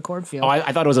running through a cornfield. Oh,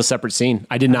 I thought it was a separate scene.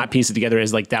 I did not piece it together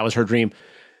as like that was her dream.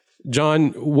 John,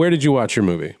 where did you watch your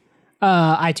movie?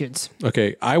 iTunes.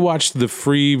 Okay, I watched the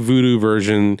free Voodoo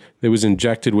version that was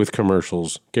injected with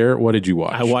commercials. Garrett, what did you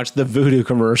watch? I watched the Voodoo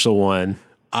commercial one.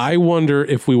 I wonder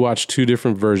if we watched two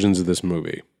different versions of this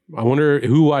movie. I wonder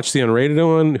who watched the unrated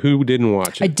one, who didn't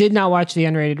watch I it. did not watch the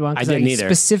unrated one because I, didn't either.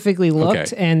 specifically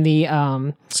looked, Okay. and the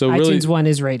So iTunes really- one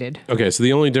is rated. Okay, so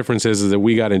the only difference is that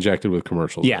we got injected with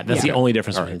commercials. Yeah, that's the only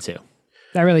difference between the two.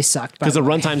 That really sucked. Because the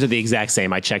runtimes are the exact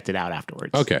same. I checked it out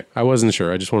afterwards. Okay, I wasn't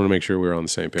sure. I just wanted to make sure we were on the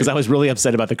same page. Because I was really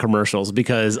upset about the commercials.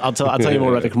 Because I'll tell you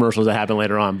more about the commercials that happen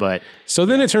later on. But So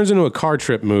then it turns into a car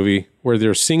trip movie where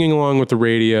they're singing along with the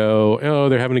radio. Oh,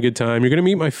 they're having a good time. You're going to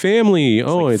meet my family.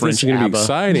 This French is going to be ABBA.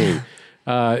 exciting.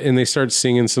 And they start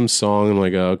singing some song. I'm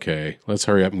like, okay, let's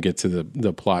hurry up and get to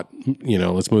the plot.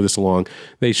 Let's move this along.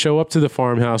 They show up to the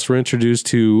farmhouse. We're introduced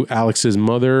to Alex's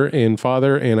mother and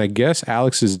father, and I guess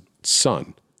Alex's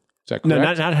son. Is that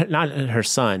correct? no, not her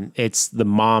son. It's the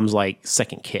mom's like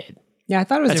second kid. Yeah, I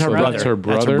thought it was That's her her brother. brother. That's her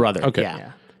That's her brother? brother. Okay.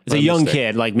 Yeah. It's a young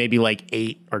kid, like maybe like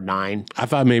 8 or 9. I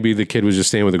thought maybe the kid was just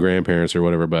staying with the grandparents or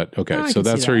whatever, but okay. I So can see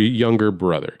that's her that. younger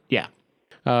brother. Yeah.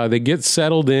 They get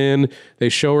settled in. They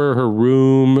show her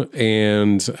room,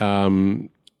 and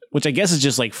Which I guess is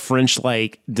just like French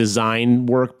like design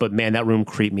work, but man, that room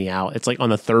creeped me out. It's like on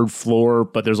the 3rd floor,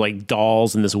 but there's like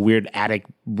dolls in this weird attic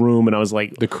room, and I was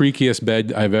like, the creakiest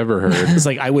bed I've ever heard. it's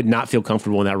like I would not feel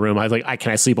comfortable in that room. I was like,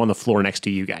 can I sleep on the floor next to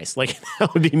you guys? Like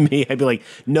that would be me. I'd be like,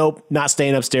 nope, not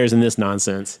staying upstairs in this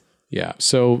nonsense. Yeah.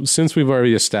 So since we've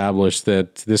already established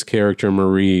that this character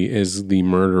Marie is the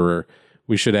murderer,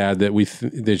 we should add that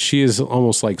that she is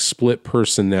almost like split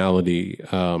personality,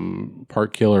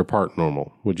 part killer, part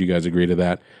normal. Would you guys agree to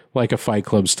that? Like a Fight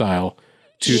Club style,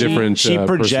 two different. She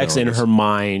projects in personalities. her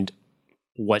mind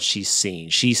what she's seen.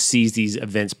 She sees these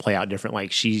events play out different.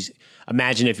 Like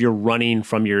imagine if you're running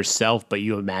from yourself, but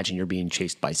you imagine you're being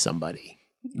chased by somebody.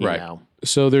 You Right. know?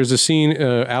 So there's a scene.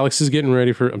 Marie's getting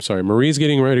ready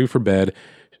for bed,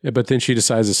 but then she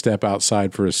decides to step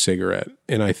outside for a cigarette,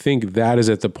 and I think that is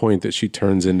at the point that she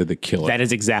turns into the killer. That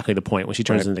is exactly the point when she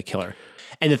turns into the killer.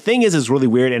 And the thing is really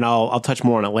weird, and I'll touch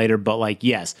more on it later, but like,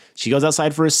 yes, she goes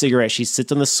outside for a cigarette. She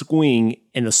sits on the swing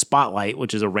in the spotlight,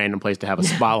 which is a random place to have a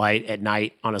spotlight at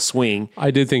night on a swing. I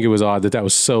did think it was odd that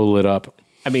was so lit up.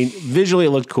 I mean, visually it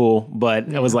looked cool, but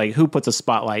it was like, who puts a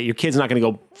spotlight? Your kid's not going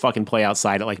to go fucking play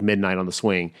outside at like midnight on the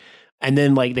swing. And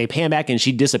then like they pan back and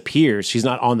she disappears. She's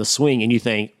not on the swing. And you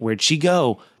think, where'd she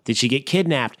go? Did she get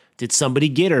kidnapped? Did somebody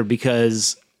get her?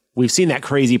 Because we've seen that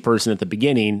crazy person at the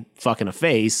beginning fucking a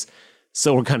face.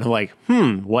 So we're kind of like,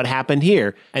 what happened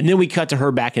here? And then we cut to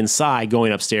her back inside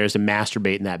going upstairs to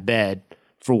masturbate in that bed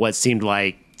for what seemed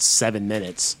like 7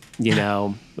 minutes,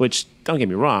 which don't get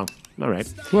me wrong. All right.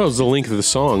 Well, it was the length of the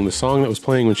song. The song that was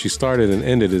playing when she started and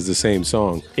ended is the same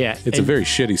song. Yeah, It's a very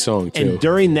shitty song, too. And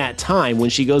during that time, when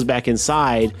she goes back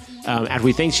inside, after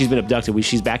we think she's been abducted,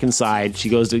 she's back inside. She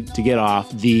goes to get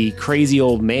off. The crazy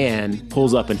old man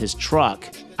pulls up in his truck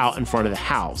out in front of the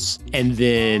house and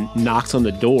then knocks on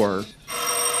the door.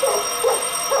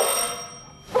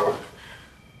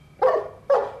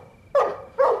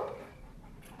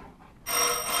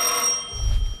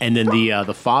 And then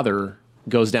the father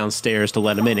goes downstairs to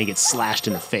let him in and gets slashed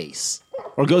in the face.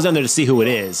 Or goes down there to see who it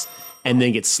is and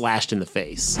then gets slashed in the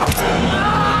face.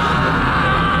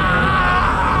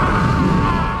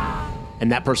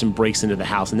 And that person breaks into the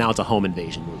house, and now it's a home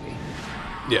invasion movie.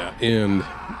 Yeah, and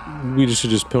we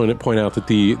should just point out that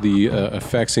the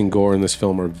effects and gore in this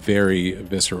film are very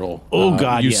visceral. Oh,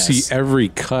 God, you yes. see every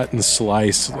cut and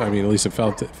slice. I mean, at least it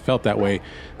felt that way.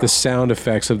 The sound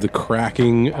effects of the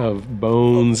cracking of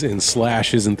bones and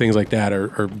slashes and things like that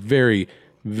are very,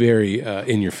 very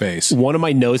in your face. One of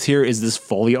my notes here is this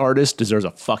Foley artist deserves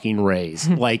a fucking raise.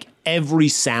 Like, every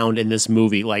sound in this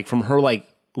movie, like from her, like,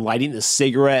 lighting the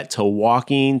cigarette to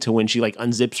walking to when she like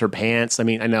unzips her pants. I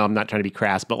mean, I know I'm not trying to be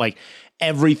crass, but like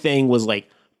everything was like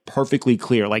perfectly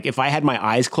clear. Like if I had my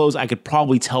eyes closed, I could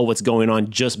probably tell what's going on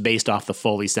just based off the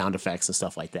Foley sound effects and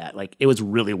stuff like that. Like it was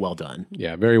really well done.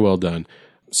 Yeah, very well done.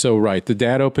 So, right, the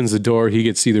dad opens the door. He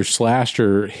gets either slashed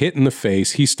or hit in the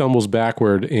face. He stumbles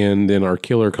backward, and then our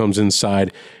killer comes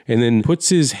inside and then puts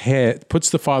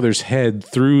the father's head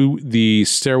through the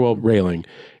stairwell railing,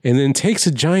 and then takes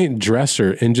a giant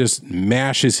dresser and just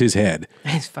mashes his head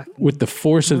with the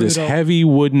force of this heavy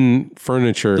wooden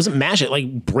furniture. Doesn't mash it,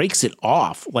 like breaks it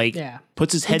off, like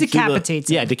puts his head decapitates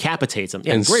him. Yeah, decapitates him.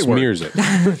 Yeah, and great smears work.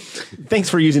 it. Thanks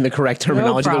for using the correct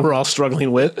terminology that we're all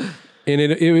struggling with. And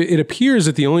it appears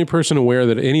that the only person aware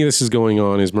that any of this is going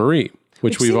on is Marie,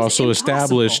 which we've also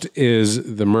established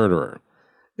is the murderer.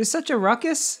 There's such a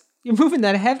ruckus. You're moving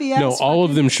that heavy ass. No, all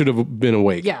of them should have been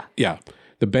awake. Yeah. Yeah.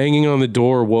 The banging on the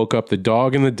door woke up the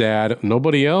dog and the dad.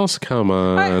 Nobody else? Come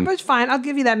on. All right, but it's fine. I'll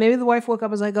give you that. Maybe the wife woke up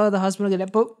and was like, oh, the husband will get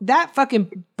it. But that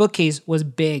fucking bookcase was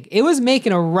big. It was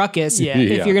making a ruckus if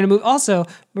you're going to move. Also,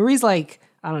 Marie's like,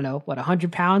 I don't know,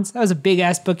 100 pounds? That was a big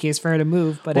ass bookcase for her to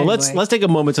move. But well, anyway. let's take a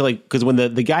moment to because when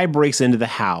the guy breaks into the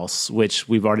house, which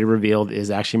we've already revealed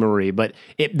is actually Marie, but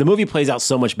the movie plays out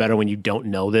so much better when you don't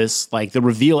know this. Like the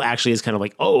reveal actually is kind of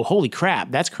like, oh, holy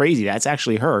crap, that's crazy. That's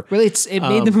actually her. Really, it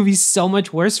made the movie so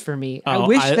much worse for me. I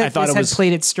wish that this had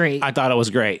played it straight. I thought it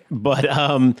was great. But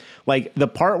like the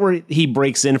part where he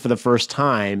breaks in for the first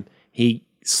time, he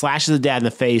slashes the dad in the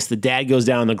face. The dad goes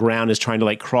down on the ground, is trying to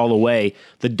like crawl away.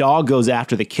 The dog goes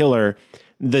after the killer.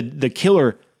 The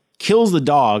killer kills the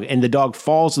dog, and the dog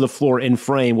falls to the floor in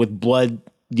frame with blood,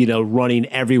 running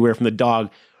everywhere from the dog.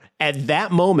 At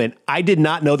that moment, I did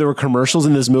not know there were commercials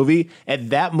in this movie. At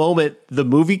that moment, the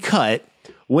movie cut,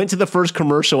 went to the first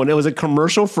commercial, and it was a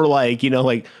commercial for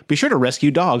be sure to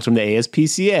rescue dogs from the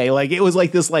ASPCA. Like it was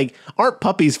like this, aren't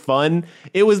puppies fun?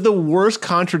 It was the worst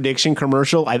contradiction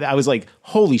commercial. I was like,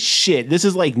 holy shit, this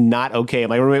is like not okay.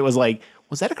 My roommate was like,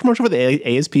 was that a commercial for the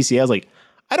ASPCA? I was like,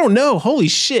 I don't know. Holy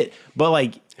shit.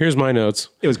 But here's my notes.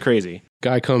 It was crazy.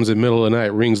 Guy comes in the middle of the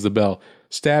night, rings the bell.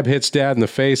 Stab hits dad in the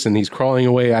face, and he's crawling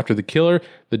away after the killer,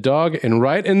 the dog, and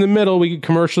right in the middle, we get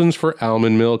commercials for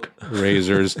almond milk,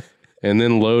 razors, and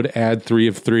then load ad 3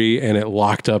 of 3, and it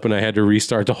locked up, and I had to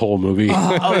restart the whole movie.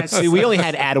 See, we only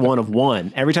had ad 1 of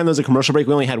 1. Every time there was a commercial break,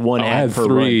 we only had one ad per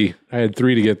 3. run. I had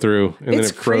 3 to get through, and then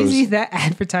it froze. It's crazy that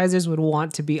advertisers would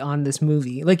want to be on this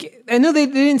movie. Like, I know they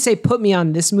didn't say put me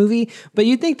on this movie, but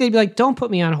you'd think they'd be like, don't put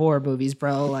me on horror movies,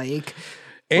 bro. Like...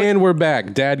 And we're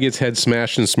back. Dad gets head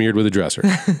smashed and smeared with a dresser.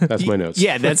 That's my notes.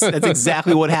 Yeah, that's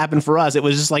exactly what happened for us. It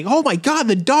was just like, oh my God,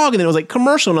 the dog. And then it was like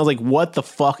commercial. And I was like, what the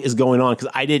fuck is going on? Because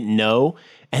I didn't know.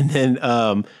 And then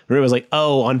Maria was like,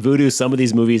 oh, on Vudu, some of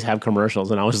these movies have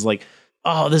commercials. And I was just like,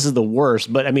 oh, this is the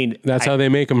worst. But I mean, that's how they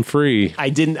make them free. I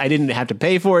didn't have to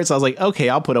pay for it. So I was like, okay,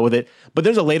 I'll put up with it. But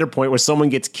there's a later point where someone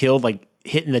gets killed,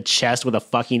 hit in the chest with a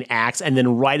fucking axe, and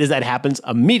then right as that happens,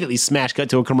 immediately smash cut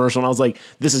to a commercial, and I was like,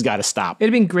 this has got to stop.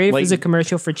 It'd have been great if it was a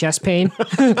commercial for chest pain.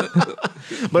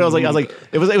 But I was like,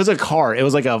 it was a car. It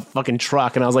was like a fucking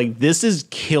truck, and I was like, this is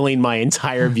killing my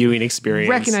entire viewing experience.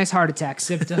 Recognize heart attack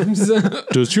symptoms.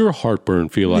 Does your heartburn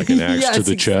feel like an axe to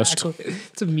the chest?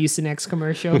 It's a Mucinex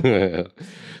commercial.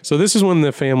 So this is when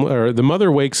the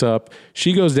mother wakes up.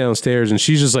 She goes downstairs and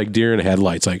she's just like deer in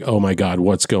headlights, like, oh my God,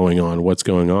 what's going on? What's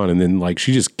going on? And then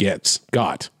she just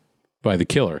got by the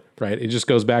killer, right? It just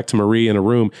goes back to Marie in a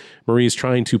room. Marie's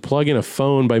trying to plug in a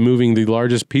phone by moving the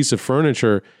largest piece of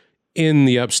furniture in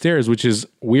the upstairs, which is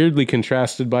weirdly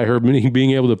contrasted by her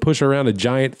being able to push around a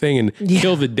giant thing and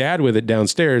kill the dad with it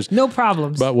downstairs. No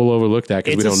problems. But we'll overlook that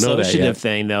because we don't know that yet. It's a dissociative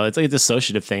thing, though. It's like a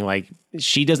dissociative thing. Like,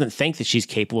 she doesn't think that she's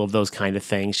capable of those kind of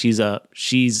things.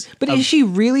 But is she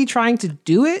really trying to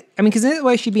do it? I mean, because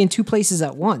otherwise she'd be in 2 places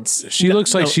at once. She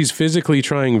looks like she's physically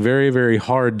trying very, very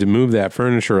hard to move that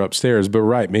furniture upstairs.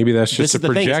 But maybe that's just a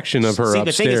projection of her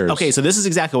upstairs. Okay, so this is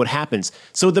exactly what happens.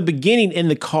 So at the beginning in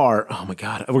the car, oh my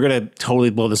God, we're going to totally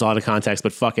blow this out of context,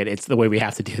 but fuck it. It's the way we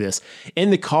have to do this.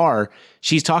 In the car,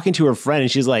 she's talking to her friend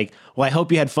and she's like, well, I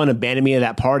hope you had fun abandoning me at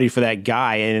that party for that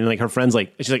guy. And her friend's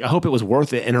like, she's like, I hope it was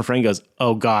worth it. And her friend goes,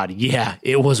 oh God, yeah,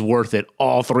 it was worth it.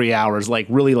 All 3 hours.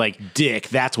 Really dick.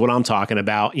 That's what I'm talking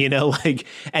about.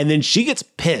 And then she gets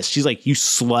pissed. She's like, you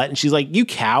slut. And she's like, you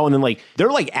cow. And then they're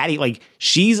adding,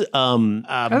 she's,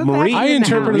 Marie. I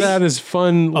interpreted that as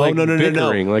fun, no.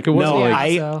 bickering. It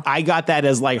wasn't I got that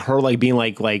as her being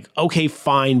like, okay,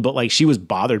 fine. But she was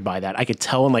bothered by that. I could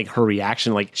tell in her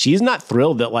reaction, she's not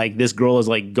thrilled that this girl is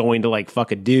going to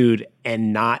fuck a dude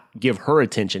and not give her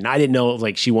attention. I didn't know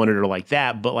she wanted her like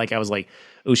that, but I was like,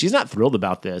 oh, she's not thrilled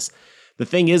about this. The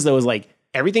thing is though, is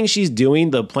everything she's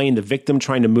doing, playing the victim,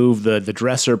 trying to move the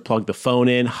dresser, plug the phone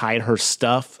in, hide her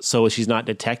stuff so she's not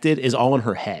detected, is all in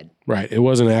her head. Right. It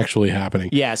wasn't actually happening.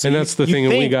 Yeah. So and that's the thing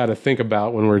that we got to think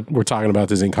about when we're talking about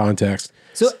this in context.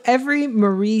 So every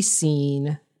Marie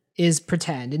scene is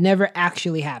pretend. It never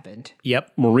actually happened.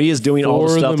 Yep. Marie is doing all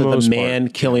the For stuff the that the most man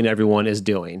part, killing everyone is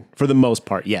doing. For the most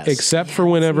part, yes. Except for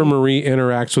whenever Marie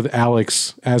interacts with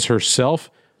Alex as herself,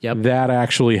 that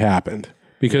actually happened.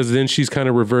 Because then she's kind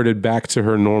of reverted back to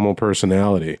her normal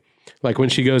personality. Like when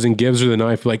she goes and gives her the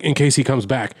knife, like, in case he comes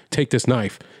back, take this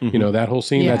knife. You know, that whole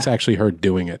scene, that's actually her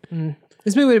doing it.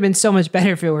 This movie would have been so much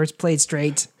better if it was played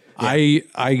straight.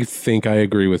 I think I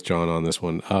agree with John on this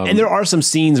one. And there are some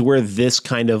scenes where this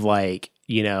kind of like,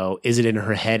 you know, is it in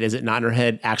her head? Is it not in her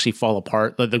head? Actually fall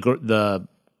apart.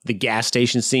 The gas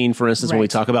station scene, for instance, when we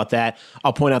talk about that,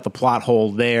 I'll point out the plot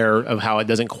hole there of how it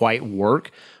doesn't quite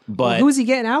work. But who is he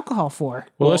getting alcohol for?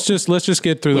 Well, let's just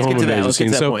get through the home invasion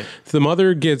scene. So the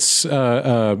mother gets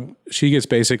she gets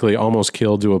basically almost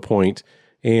killed to a point,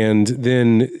 and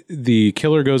then the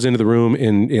killer goes into the room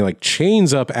and like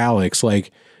chains up Alex,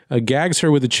 like gags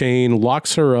her with a chain,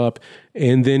 locks her up,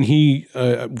 and then he,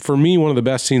 for me, one of the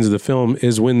best scenes of the film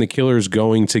is when the killer's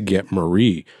going to get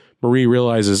Marie. Marie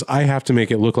realizes I have to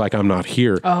make it look like I'm not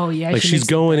here. Oh, yeah. Like she's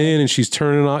going in and she's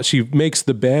turning on, she makes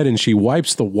the bed and she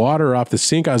wipes the water off the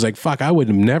sink. I was like, fuck, I would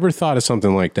have never thought of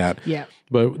something like that. Yeah.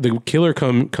 But the killer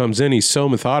comes in, he's so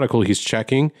methodical, he's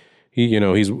checking.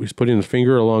 He's putting his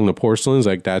finger along the porcelain, he's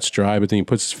like, that's dry, but then he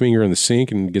puts his finger in the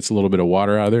sink and gets a little bit of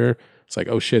water out of there. It's like,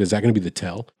 oh shit, is that going to be the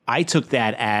tell? I took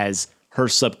that as her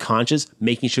subconscious,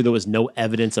 making sure there was no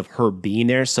evidence of her being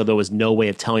there, so there was no way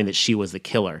of telling that she was the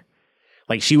killer.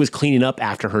 Like she was cleaning up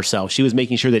after herself. She was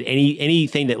making sure that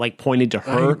anything that like pointed to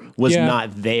her was not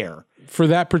there. For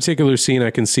that particular scene,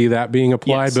 I can see that being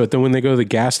applied, but then when they go to the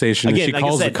gas station and she like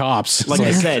calls I said, the cops. Like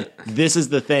I said, this is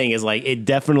the thing, is like it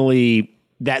definitely,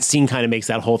 that scene kind of makes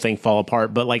that whole thing fall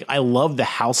apart. But like I love the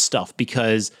house stuff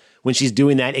because when she's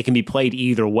doing that, it can be played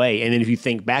either way. And then if you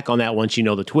think back on that, once you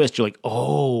know the twist, you're like,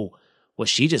 oh, was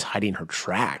she just hiding her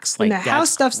tracks? Like, and the house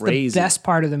stuff's crazy. The best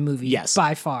part of the movie. Yes.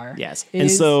 By far. Yes. It and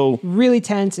is so really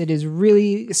tense. It is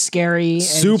really scary.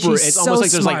 Super. It's so almost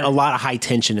like there's like smart. a lot of high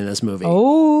tension in this movie.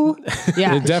 Oh,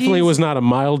 yeah. It definitely was not a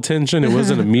mild tension. It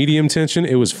wasn't a medium tension.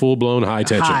 It was full blown high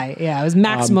tension. High. Yeah. It was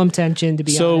maximum tension, to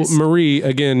be honest. So Marie,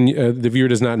 again, the viewer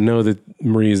does not know that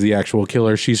Marie is the actual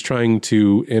killer. She's trying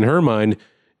to, in her mind,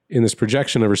 in this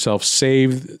projection of herself,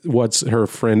 save what's her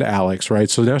friend Alex, right?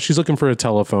 So now she's looking for a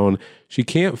telephone. She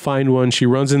can't find one. She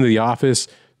runs into the office.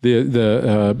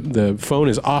 The phone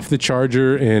is off the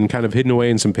charger and kind of hidden away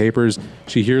in some papers.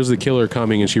 She hears the killer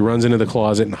coming and she runs into the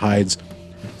closet and hides.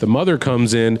 The mother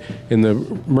comes in and the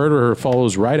murderer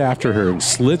follows right after her and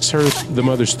slits the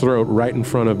mother's throat right in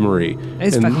front of Marie.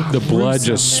 It's and fucking the blood gruesome,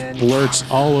 just man. splurts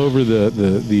all over the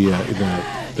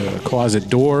closet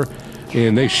door.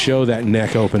 And they show that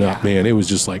neck open up, man. It was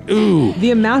just like, ooh.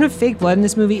 The amount of fake blood in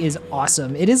this movie is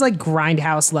awesome. It is like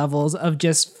Grindhouse levels of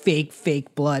just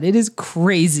fake blood. It is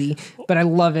crazy, but I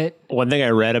love it. One thing I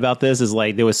read about this is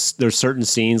like there's certain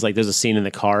scenes, like there's a scene in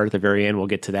the car at the very end. We'll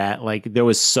get to that. Like there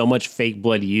was so much fake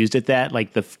blood used at that.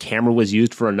 Like the camera was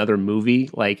used for another movie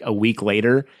like a week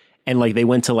later. And like they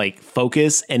went to like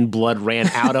focus and blood ran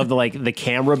out of the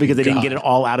camera because they didn't get it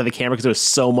all out of the camera because there was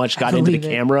so much got into the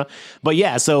camera. But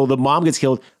yeah, so the mom gets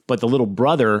killed, but the little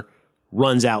brother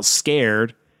runs out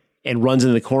scared and runs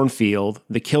into the cornfield.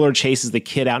 The killer chases the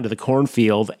kid out into the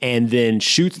cornfield and then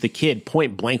shoots the kid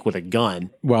point blank with a gun.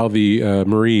 While the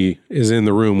Marie is in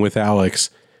the room with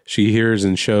Alex, she hears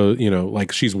and shows,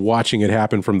 like she's watching it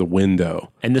happen from the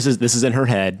window. And this is in her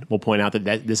head. We'll point out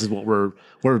that this is what we're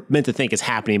meant to think is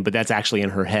happening, but that's actually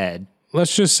in her head.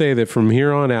 Let's just say that from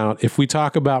here on out, if we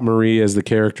talk about Marie as the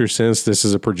character, since this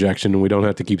is a projection and we don't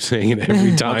have to keep saying it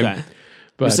every time. Okay.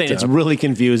 But, I'm saying it's really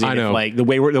confusing. I know. If, like the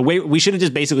way we should have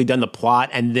just basically done the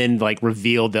plot and then like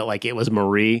revealed that like it was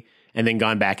Marie and then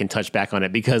gone back and touched back on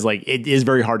it because like it is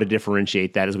very hard to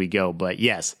differentiate that as we go. But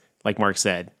yes, like Mark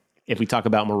said, if we talk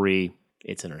about Marie,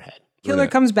 it's in her head. Killer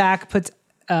comes back, puts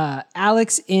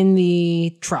Alex in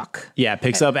the truck. Yeah,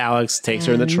 picks up Alex, takes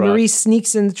her in the truck. Marie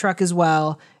sneaks in the truck as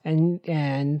well.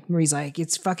 And Marie's like,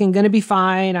 it's fucking gonna be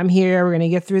fine. I'm here. We're gonna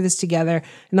get through this together.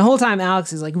 And the whole time,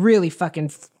 Alex is like really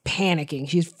fucking panicking.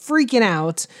 She's freaking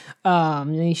out.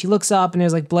 And she looks up and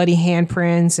there's like bloody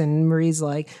handprints. And Marie's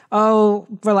like, oh,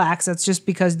 relax. That's just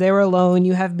because they were alone.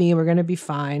 You have me. We're gonna be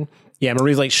fine. Yeah,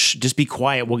 Marie's like, shh, just be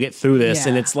quiet. We'll get through this. Yeah.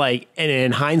 And it's like, and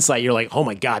in hindsight, you're like, oh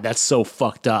my God, that's so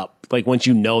fucked up. Like once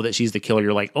you know that she's the killer,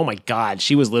 you're like, oh my God,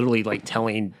 she was literally like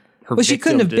telling her Well, she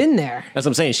couldn't have been there. That's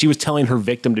what I'm saying. She was telling her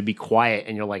victim to be quiet.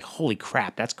 And you're like, holy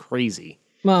crap, that's crazy.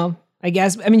 Well, I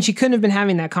guess. I mean, she couldn't have been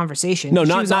having that conversation. No, She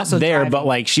not was not also there, driving. but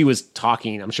like she was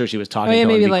talking. I'm sure she was talking. Oh, yeah, to her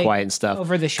maybe and be like quiet and stuff.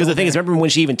 over the Because the thing is, shoulder. remember when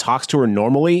she even talks to her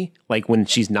normally, like when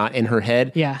she's not in her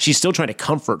head, Yeah. she's still trying to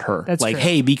comfort her. That's like, true.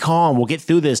 hey, be calm. We'll get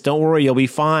through this. Don't worry, you'll be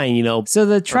fine. You know. So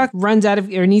the truck runs out of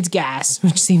or needs gas,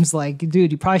 which seems like,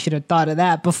 dude, you probably should have thought of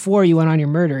that before you went on your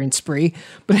murdering spree.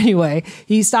 But anyway,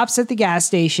 he stops at the gas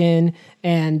station,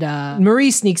 and Marie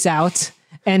sneaks out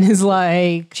and is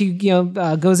like, she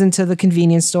goes into the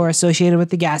convenience store associated with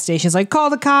the gas station. She's like, call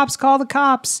the cops, call the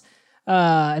cops.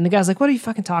 And the guy's like, what are you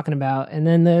fucking talking about? And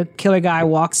then the killer guy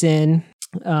walks in.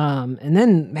 And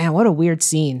then, man, what a weird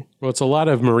scene. Well, it's a lot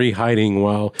of Marie hiding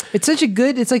while. It's such a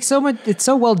good. It's like so much. It's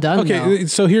so well done. Okay, though.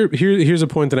 so here's a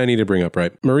point that I need to bring up.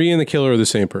 Right, Marie and the killer are the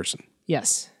same person.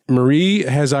 Yes. Marie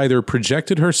has either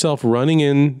projected herself running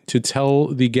in to tell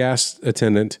the gas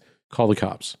attendant, call the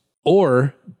cops,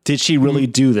 or Did she really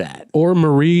do that?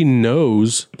 Marie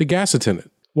knows the gas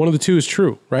attendant. One of the two is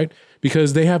true, right?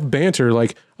 Because they have banter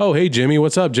like, oh, hey, Jimmy,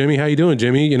 what's up, Jimmy? How you doing,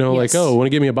 Jimmy? You know, Yes. like, oh, want to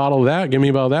give me a bottle of that? Give me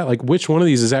a bottle of that. Like, which one of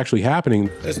these is actually happening?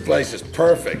 This place is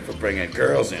perfect for bringing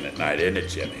girls in at night, isn't it,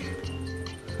 Jimmy?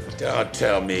 Don't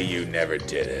tell me you never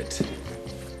did it.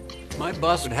 My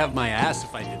boss would have my ass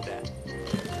if I did that.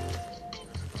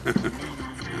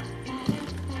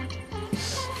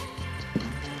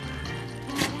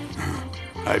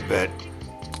 I bet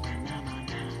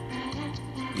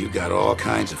you got all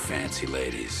kinds of fancy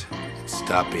ladies.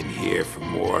 Stop in here for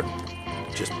more than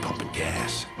just pumping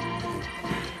gas.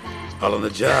 All on the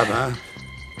job, huh?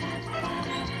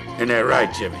 Isn't that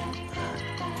right, Jimmy?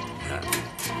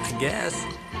 I guess.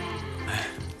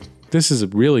 This is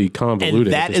really convoluted. And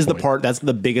at that this is the point. part, that's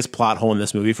the biggest plot hole in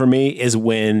this movie for me, is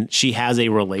when she has a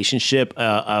relationship,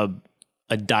 a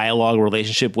dialogue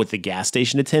relationship with the gas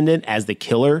station attendant as the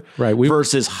killer, Right,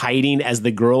 versus hiding as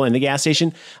the girl in the gas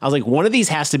station. I was like, one of these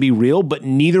has to be real, but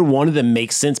neither one of them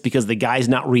makes sense because the guy's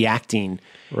not reacting.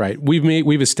 Right.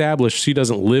 We've established she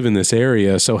doesn't live in this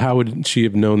area, so how would she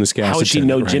have known this gas How would she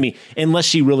attendant, know right? Jimmy? Unless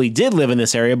she really did live in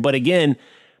this area. But again,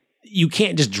 you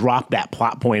can't just drop that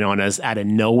plot point on us out of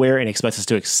nowhere and expect us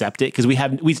to accept it because we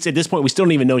at this point we still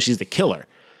don't even know she's the killer.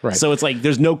 Right. So it's like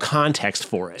there's no context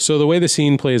for it. So the way the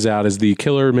scene plays out is the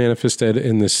killer manifested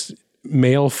in this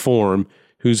male form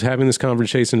who's having this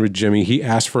conversation with Jimmy. He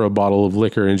asks for a bottle of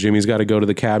liquor, and Jimmy's got to go to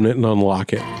the cabinet and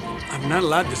unlock it. I'm not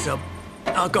allowed to sell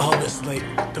alcohol this late.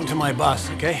 Don't tell my boss,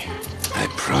 okay? I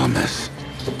promise.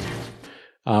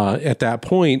 At that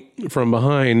point, from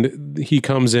behind, he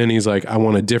comes in. He's like, I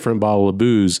want a different bottle of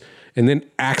booze, and then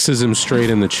axes him straight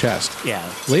in the chest. Yeah.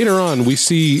 Later on, we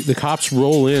see the cops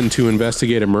roll in to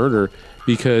investigate a murder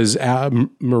because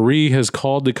Marie has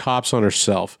called the cops on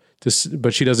herself,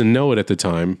 but she doesn't know it at the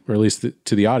time, or at least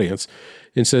to the audience,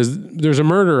 and says, there's a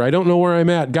murder. I don't know where I'm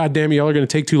at. God damn it, y'all are going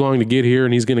to take too long to get here,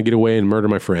 and he's going to get away and murder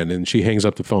my friend. And she hangs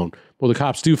up the phone. Well, the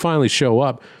cops do finally show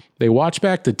up. They watch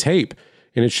back the tape,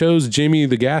 and it shows Jimmy,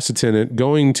 the gas attendant,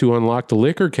 going to unlock the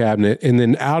liquor cabinet, and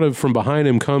then from behind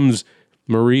him comes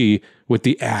Marie with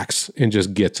the axe and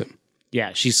just gets him.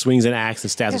 Yeah, she swings an axe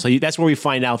and stabs him. So that's where we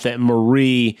find out that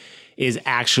Marie is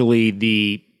actually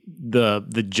the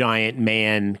giant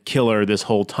man killer this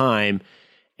whole time.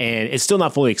 And it's still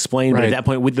not fully explained, but Right. at that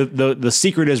point, with the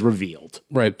secret is revealed.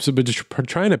 Right. So, but just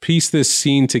trying to piece this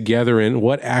scene together and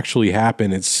what actually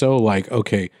happened, it's so like,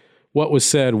 okay, what was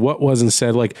said, what wasn't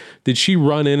said? Like, did she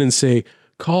run in and say,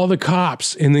 call the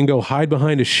cops, and then go hide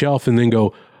behind a shelf and then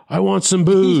go, I want some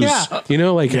booze? Yeah. You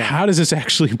know, like, how does this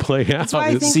actually play out? why I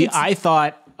think See, it's- I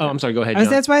thought, oh, I'm sorry, go ahead, John.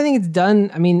 That's why I think it's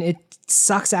done. I mean, it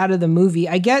sucks out of the movie.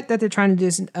 I get that they're trying to do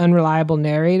this unreliable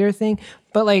narrator thing,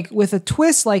 but like with a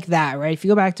twist like that, right? If you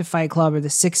go back to Fight Club or The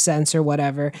Sixth Sense or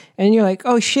whatever, and you're like,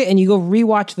 oh shit, and you go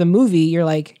rewatch the movie, you're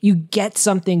like, you get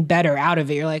something better out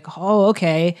of it. You're like, oh,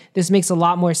 okay, this makes a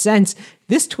lot more sense.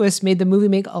 This twist made the movie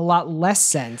make a lot less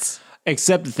sense.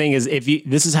 Except the thing is,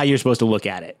 this is how you're supposed to look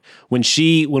at it. When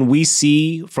we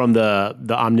see from the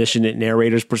omniscient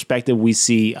narrator's perspective, we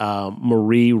see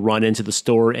Marie run into the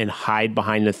store and hide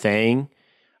behind the thing.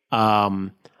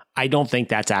 I don't think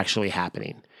that's actually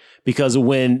happening, because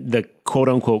when the quote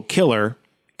unquote killer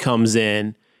comes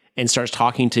in and starts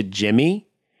talking to Jimmy,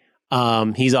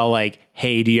 he's all like,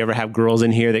 hey, do you ever have girls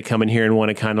in here that come in here and want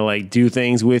to kind of like do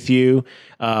things with you?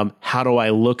 How do I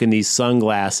look in these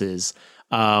sunglasses?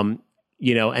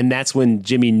 And that's when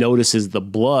Jimmy notices the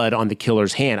blood on the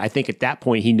killer's hand. I think at that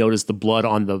point he noticed the blood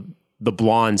on the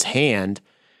blonde's hand.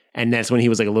 And that's when he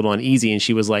was like a little uneasy. And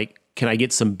she was like, can I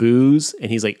get some booze?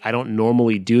 And he's like, I don't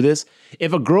normally do this.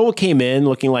 If a girl came in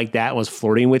looking like that and was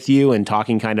flirting with you and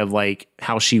talking kind of like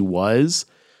how she was,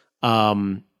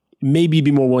 maybe you'd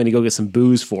be more willing to go get some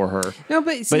booze for her. No,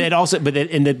 but see,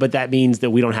 but that means that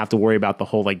we don't have to worry about the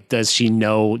whole like, does she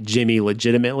know Jimmy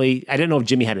legitimately? I didn't know if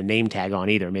Jimmy had a name tag on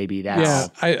either. Maybe that's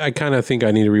Yeah, I kind of think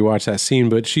I need to rewatch that scene,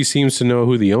 but she seems to know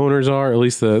who the owners are, at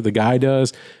least the guy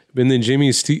does. And then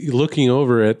Jimmy's looking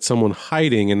over at someone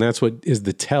hiding, and that's what is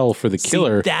the tell for the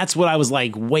killer. That's what I was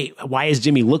like, wait, why is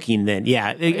Jimmy looking then? Yeah,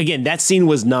 again, that scene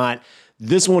was not.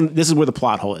 This is where the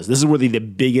plot hole is. This is where the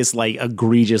biggest, like,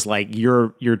 egregious, like, your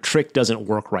trick doesn't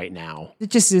work right now. it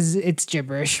just is. It's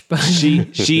gibberish. But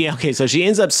So she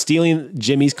ends up stealing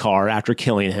Jimmy's car after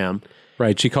killing him.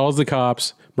 Right. She calls the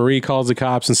cops. Marie calls the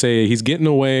cops and say he's getting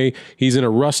away. He's in a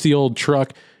rusty old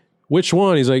truck. Which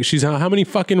one? He's like, how many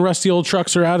fucking rusty old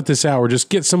trucks are out at this hour? Just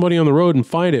get somebody on the road and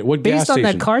find it. What gas based on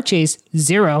station? that car chase,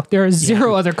 0. There are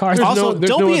 0 other cars. Also, there's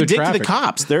don't no be a other dick to traffic. the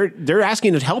cops. They're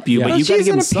asking to help you, but Well, you got to she's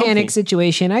give in them a panic something.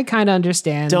 situation. I kind of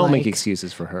understand. Don't like, make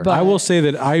excuses for her. but- I will say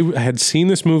that I had seen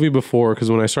this movie before because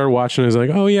when I started watching it, I was like,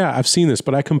 oh yeah, I've seen this,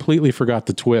 but I completely forgot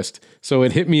the twist. So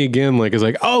it hit me again. Like, it's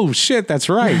like, oh shit, that's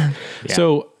right.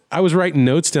 So I was writing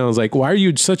notes down. I was like, why are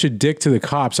you such a dick to the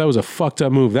cops? That was a fucked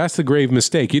up move. That's the grave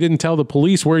mistake. You didn't tell the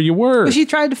police where you were. Well, she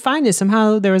tried to find it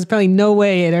somehow. There was probably no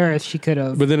way at Earth she could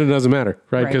have. But then it doesn't matter,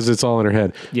 right? Right. Because it's all in her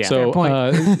head. Yeah. So Fair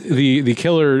point. the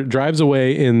killer drives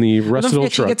away in the Don't rusted old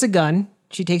forget, she truck. gets a gun.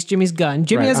 She takes Jimmy's gun.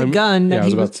 Jimmy Right, has a I'm- gun. yeah, that I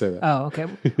was he about to say that. Oh, okay.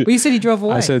 Well, you said he drove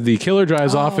away. I said the killer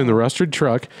drives off in the rusted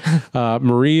truck.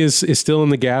 Marie is still in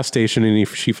the gas station, and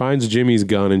she finds Jimmy's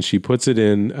gun, and she puts it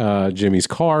in Jimmy's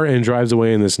car and drives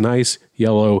away in this nice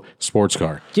yellow sports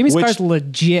car. Jimmy's which- car's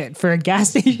legit for a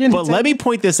gas station. But let me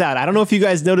point this out. I don't know if you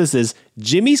guys noticed this.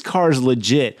 Jimmy's car is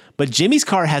legit, but Jimmy's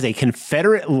car has a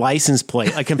Confederate license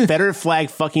plate, a Confederate flag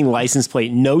fucking license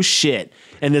plate. No shit.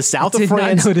 In the south of did not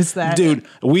France, notice that. dude,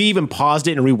 we even paused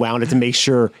it and rewound it to make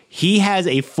sure he has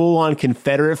a full-on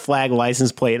Confederate flag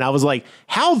license plate. And I was like,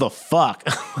 how the fuck?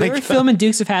 They were filming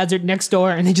Dukes of Hazzard next door,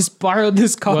 and they just borrowed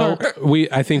this car. Well,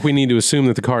 I think we need to assume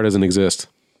that the car doesn't exist.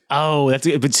 Oh, that's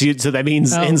good. But so that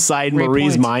means Oh, inside great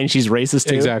Marie's point. mind, she's racist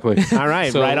too. Exactly. All right,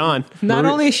 So- right on. Not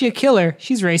only is she a killer,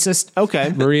 she's racist.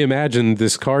 Okay. Marie imagined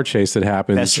this car chase that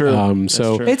happened. That's true. That's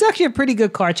so true. It's actually a pretty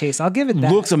good car chase. I'll give it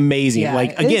that. Looks amazing. Yeah,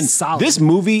 Like it's again, solid. this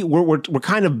movie we're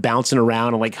kind of bouncing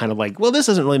around and like kind of like, well, this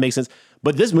doesn't really make sense.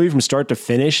 But this movie from start to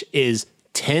finish is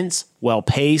tense, well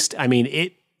paced. I mean,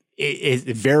 it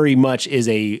very much is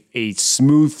a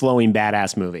smooth flowing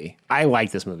badass movie. I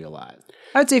like this movie a lot.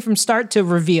 I would say from start to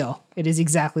reveal, it is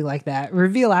exactly like that.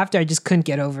 Reveal after, I just couldn't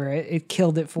get over it. It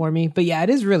killed it for me. But yeah, it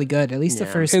is really good. At least the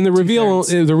first. and the reveal,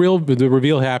 two-thirds. the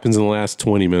reveal happens in the last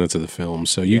 20 minutes of the film.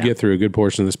 So you get through a good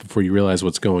portion of this before you realize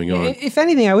what's going on. If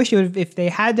anything, I wish it would. If they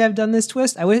had to have done this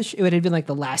twist, I wish it would have been like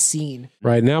the last scene.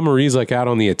 Right now, Marie's like out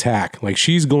on the attack. Like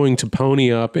she's going to pony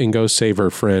up and go save her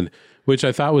friend, which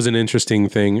I thought was an interesting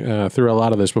thing through a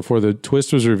lot of this. Before the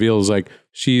twist was revealed, is like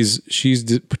she's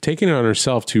taking it on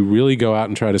herself to really go out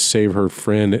and try to save her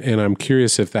friend. And I'm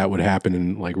curious if that would happen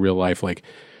in like real life. Like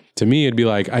to me, it'd be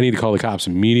like I need to call the cops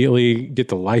immediately, get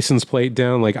the license plate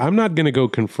down. Like I'm not going to go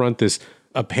confront this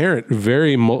apparent,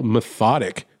 very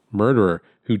methodic murderer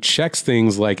who checks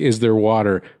things like, is there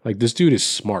water? Like this dude is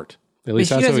smart. At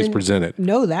least But she that's how he's doesn't presented.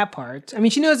 Know that part. I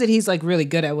mean, she knows that he's like really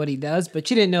good at what he does, but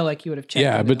she didn't know like he would have checked.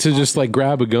 Yeah, into but the to just like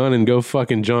grab a gun and go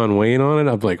fucking John Wayne on it,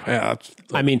 I'm like, yeah,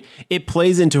 I mean, it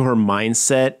plays into her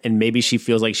mindset, and maybe she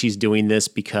feels like she's doing this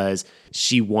because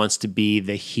she wants to be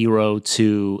the hero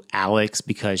to Alex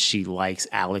because she likes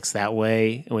Alex that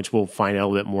way, which we'll find out a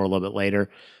little bit more a little bit later.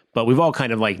 But we've all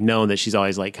kind of like known that she's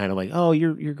always like kind of like, oh,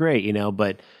 you're great, you know.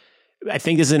 But I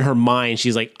think this is in her mind.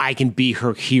 She's like, I can be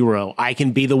her hero. I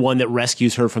can be the one that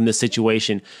rescues her from this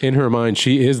situation. in her mind,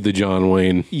 she is the John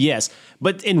Wayne. Yes,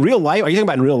 but in real life, are you talking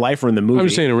about in real life or in the movie? I'm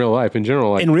just saying in real life, in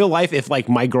general, like In real life, if like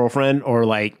my girlfriend or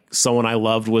like someone I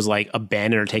loved was like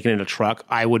abandoned or taken in a truck,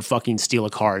 I would fucking steal a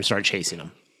car and start chasing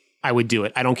them. I would do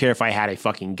it. I don't care if I had a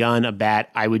fucking gun, a bat.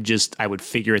 I would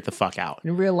figure it the fuck out.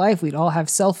 In real life, we'd all have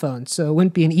cell phones, so it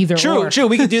wouldn't be an either or. True.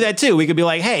 We could do that too. We could be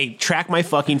like, hey, track my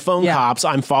fucking phone, Yeah. cops.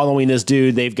 I'm following this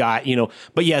dude. They've got, you know.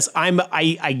 But yes,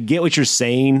 I get what you're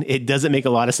saying. It doesn't make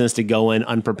a lot of sense to go in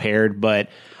unprepared, but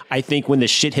I think when the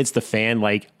shit hits the fan,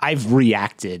 like I've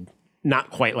reacted.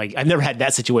 Not quite like I've never had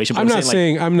that situation. But I'm not saying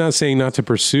saying I'm not saying not to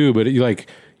pursue, but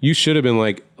you should have been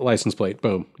like license plate,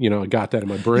 boom. You know, I got that in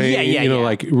my brain. Yeah, you know, yeah.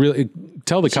 like really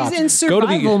tell the She's cops. in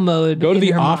survival mode Go to in the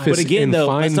her mind. office But again, and though,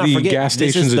 find let's not the forget, gas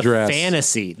this station's is the address.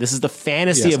 fantasy. This is the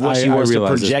fantasy Yes, of what she I wants to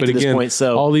realize this. project But at this again, point.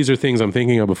 So all these are things I'm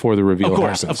thinking of before the reveal of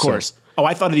course, happens. of course. Oh,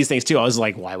 I thought of these things too. I was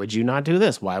like, why would you not do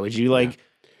this? Why would you like?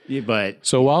 Yeah, but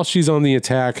So while she's on the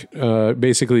attack,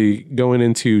 basically going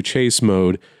into chase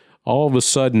mode, all of a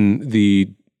sudden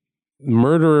the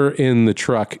murderer in the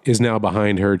truck is now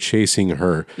behind her, chasing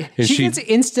her. And she gets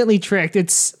instantly tricked.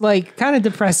 It's like kind of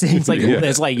depressing. It's like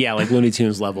like Looney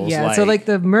Tunes levels. Yeah, so like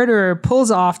the murderer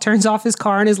pulls off, turns off his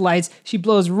car and his lights. She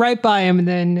blows right by him, and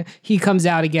then he comes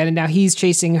out again, and now he's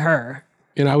chasing her.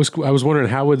 And I was wondering,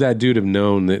 how would that dude have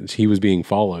known that he was being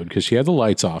followed? Because she had the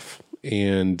lights off.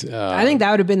 And I think that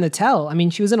would have been the tell. I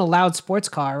mean, she was in a loud sports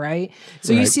car, right?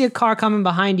 So you see a car coming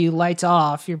behind you, lights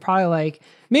off. You're probably like,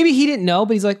 maybe he didn't know,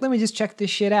 but he's like, let me just check this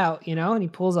shit out, you know? And he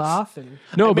pulls off. And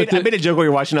I made a joke while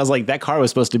you were watching. I was like, that car was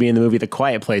supposed to be in the movie The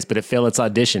Quiet Place, but it failed its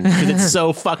audition because it's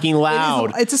so fucking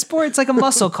loud. It's a sport. It's like a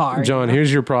muscle car. John,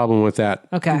 here's your problem with that.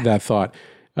 Okay. That thought.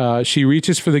 She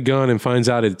reaches for the gun and finds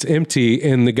out it's empty,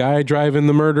 and the guy driving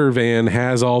the murder van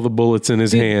has all the bullets in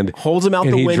his hand. Holds him out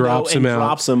and the he window drops and him out.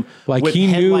 drops him like with he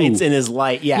headlights knew. in his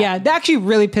light. Yeah, that actually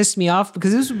really pissed me off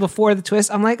because this was before the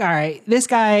twist. I'm like, all right, this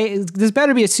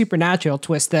better be a supernatural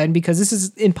twist then, because this is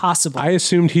impossible. I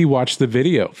assumed he watched the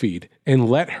video feed and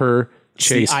let her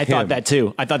chase I him. thought that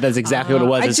too. I thought that's exactly what it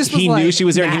was. I just He was knew like, she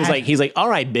was there, and nah. he's like, all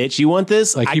right, bitch, you want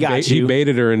this? Like I got you. He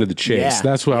baited her into the chase. Yeah.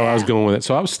 That's why I was going with it.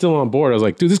 So I was still on board. I was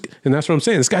like, dude, and that's what I'm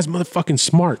saying. This guy's motherfucking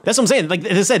smart. That's what I'm saying. Like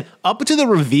as I said, up to the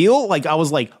reveal, like I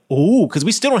was like, oh, because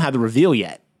we still don't have the reveal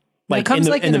yet. Like it comes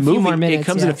in in the a movie, few more minutes. it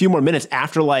comes in a few more minutes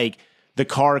after like the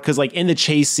car, because like in the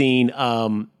chase scene,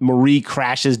 Marie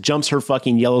crashes, jumps her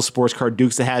fucking yellow sports car,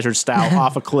 Dukes of Hazzard style,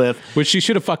 off a cliff. Which she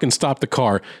should have fucking stopped the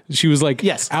car. She was like,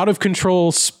 Yes. out of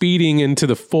control, speeding into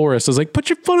the forest. I was like, put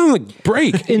your foot on the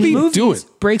brake. In what are you movies, doing?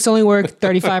 brakes only work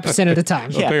 35% of the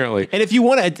time. Yeah. Apparently. And if you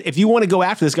want to go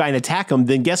after this guy and attack him,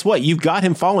 then guess what? You've got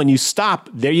him following you. Stop.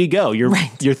 There you go.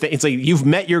 It's like you've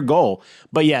met your goal.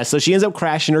 But yeah, so she ends up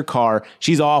crashing her car.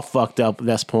 She's all fucked up at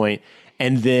this point.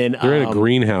 And then They're in a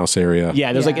greenhouse area.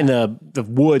 yeah, there's like in the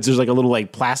woods, there's like a little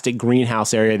like plastic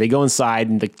greenhouse area. They go inside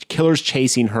and the killer's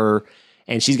chasing her,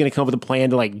 and she's gonna come up with a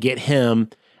plan to like get him.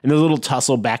 And there's a little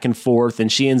tussle back and forth,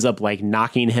 and she ends up like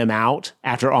knocking him out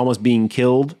after almost being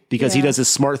killed because he does this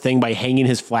smart thing by hanging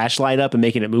his flashlight up and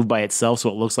making it move by itself, so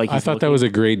it looks like he's I thought that was a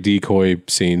great decoy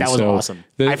scene. That was awesome.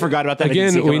 I forgot about that.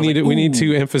 Again, we need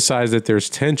to emphasize that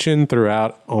there's tension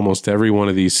throughout almost every one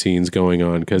of these scenes going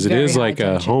on, because it Very is high like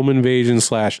tension. a home invasion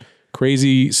 /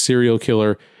 crazy serial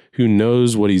killer who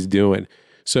knows what he's doing.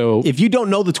 So if you don't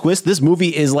know the twist, this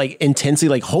movie is like intensely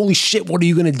like, holy shit, what are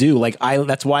you gonna do? Like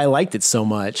that's why I liked it so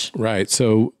much. right,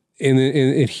 so and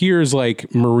it here's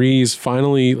like Marie's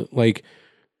finally like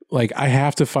I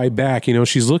have to fight back. You know,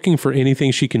 she's looking for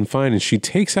anything she can find, and she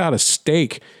takes out a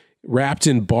stake wrapped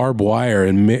in barbed wire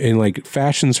and like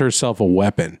fashions herself a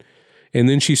weapon. And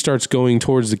then she starts going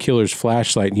towards the killer's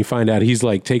flashlight, and you find out he's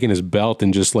like taking his belt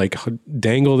and just like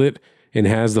dangled it and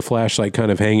has the flashlight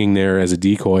kind of hanging there as a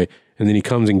decoy. And then he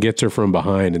comes and gets her from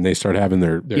behind, and they start having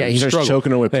their he starts struggle.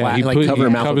 choking her with he like covering her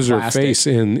mouth covers with her plastic. face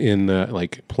in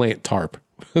like plant tarp.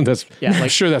 I'm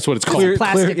sure that's what it's called.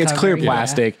 Plastic It's clear cover, yeah.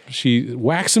 plastic. She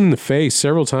whacks him in the face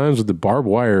several times with the barbed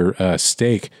wire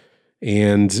stake,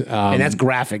 and And that's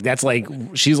graphic. That's like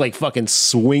she's like fucking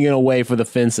swinging away for the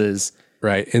fences.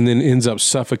 right, and then ends up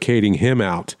suffocating him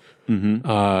out.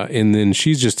 And then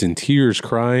she's just in tears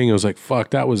crying. I was like,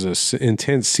 fuck, that was a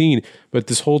intense scene. But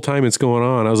this whole time it's going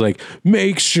on, I was like,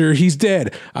 make sure he's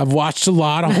dead. I've watched a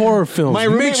lot of horror films. My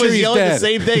make roommate sure was he's yelling dead. the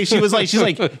same thing. She's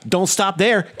like, don't stop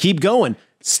there. Keep going.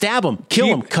 Stab him. Kill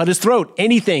him. Cut his throat.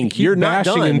 Anything. You're not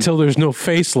bashing done. until there's no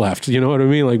face left. You know what I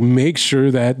mean? Like, make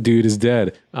sure that dude is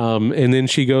dead. And then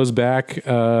she goes back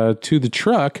to the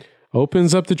truck,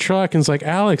 opens up the truck, and is like,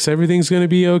 Alex, everything's going to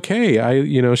be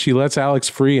okay. She lets Alex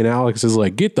free, and Alex is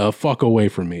like, get the fuck away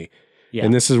from me. Yeah.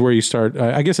 And this is where you start.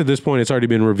 I guess at this point, it's already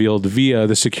been revealed via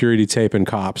the security tape and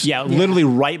cops. Yeah, literally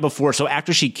right before. So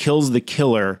after she kills the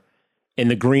killer in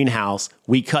the greenhouse,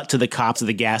 we cut to the cops at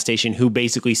the gas station who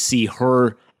basically see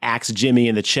her axe Jimmy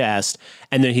in the chest.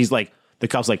 And then the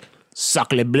cop's like,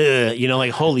 sacre bleu,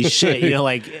 like, holy shit,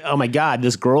 like, oh my God,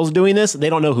 this girl's doing this. They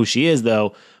don't know who she is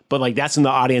though. But like, that's in the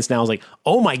audience now is like,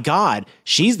 oh my God,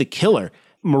 she's the killer.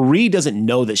 Marie doesn't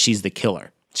know that she's the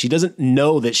killer. She doesn't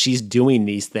know that she's doing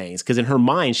these things because in her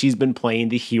mind, she's been playing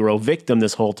the hero victim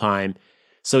this whole time.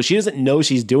 So she doesn't know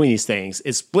she's doing these things.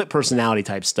 It's split personality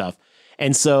type stuff.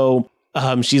 And so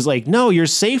she's like, no, you're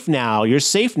safe now. You're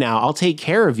safe now. I'll take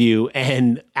care of you.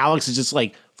 And Alex is just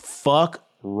like, fuck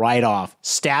right off.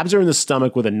 Stabs her in the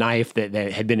stomach with a knife that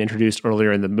had been introduced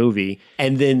earlier in the movie,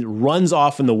 and then runs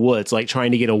off in the woods, like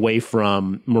trying to get away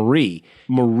from Marie.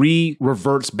 Marie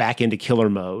reverts back into killer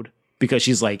mode. because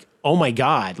she's like, oh my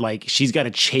God, like she's got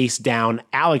to chase down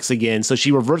Alex again. So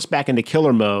she reverts back into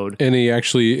killer mode. And he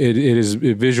actually, it is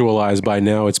visualized by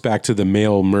now. It's back to the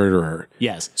male murderer.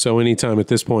 Yes. So anytime at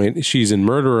this point she's in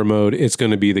murderer mode, it's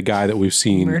going to be the guy that we've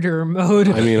seen. Murderer mode.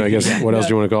 I mean, I guess what else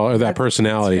do you want to call it? Or that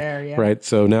personality, fair, yeah. right?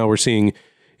 So now we're seeing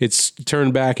it's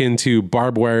turned back into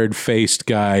barbed wired faced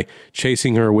guy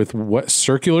chasing her with what,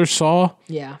 circular saw?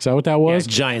 Yeah. Is that what that was?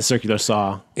 Giant circular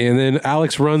saw. And then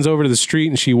Alex runs over to the street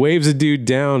and she waves a dude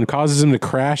down, causes him to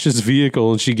crash his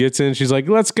vehicle. And she gets in. She's like,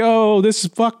 let's go. This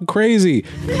is fucking crazy.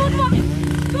 Come on,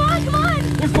 come on, come on.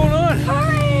 What's going on?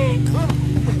 Hurry.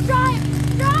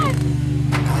 Drive, drive.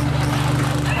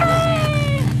 Hurry.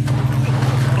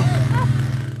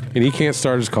 And he can't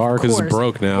start his car because it's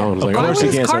broke now. And it's like, Why oh, was he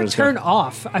his can't car start his car. turn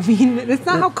off? I mean, that's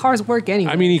not how cars work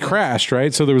anyway. I mean, he crashed,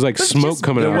 right? So there was like smoke just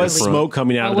coming out There of was the front. smoke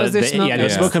coming out Oh, of was there smoke? yeah, there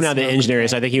was Yeah. smoke coming out of the engine area.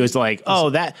 So I think he was like, oh,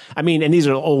 that, I mean, and these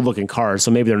are old looking cars.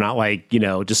 So maybe they're not like, you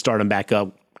know, just start them back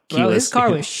up. Well, his keyless. car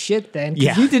was shit then. 'Cause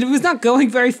Yeah. it was not going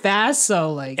very fast.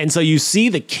 So like, And so you see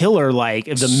the killer, like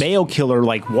the male killer,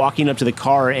 like walking up to the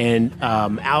car, and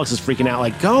Alex is freaking out,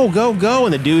 like, go, go, go.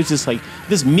 And the dude's just like,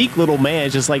 this meek little man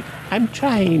is just like, I'm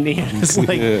trying. It's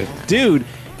like, dude.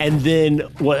 And then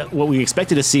what we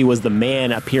expected to see was the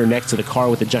man appear next to the car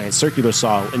with the giant circular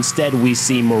saw. Instead, we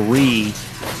see Marie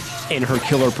in her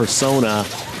killer persona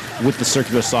with the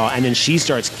circular saw. And then she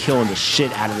starts killing the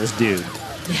shit out of this dude.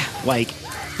 yeah. Like,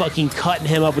 fucking cutting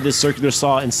him up with this circular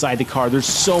saw inside the car. There's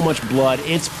so much blood.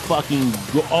 It's fucking,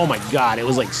 oh my God. It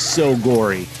was like so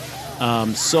gory.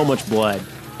 So much blood.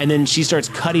 And then she starts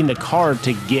cutting the car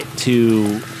to get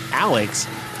to Alex.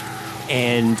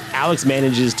 And Alex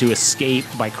manages to escape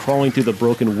by crawling through the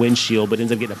broken windshield, but ends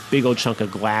up getting a big old chunk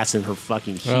of glass in her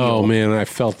fucking heel. Oh man, I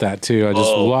felt that too. I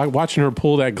just watching her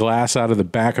pull that glass out of the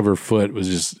back of her foot was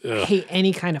just I hate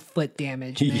any kind of foot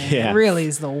damage. Man. Yeah. It really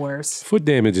is the worst. foot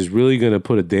damage is really going to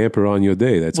put a damper on your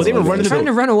day. That's Well, they all were it running is. through Trying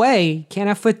to run away, can't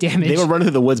have foot damage. They were running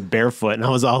through the woods barefoot, and I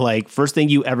was all like, first thing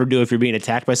you ever do if you're being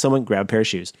attacked by someone, grab a pair of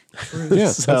shoes. Yeah,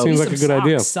 So- that seems like a Some good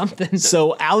idea. socks, Something.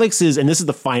 So Alex is, and this is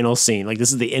the final scene, like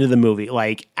this is the end of the movie.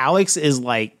 Like Alex is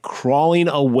like crawling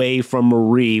away from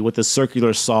Marie with the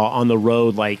circular saw on the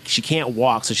road. Like she can't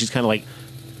walk, so she's kind of like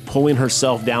pulling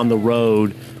herself down the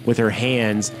road with her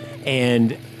hands.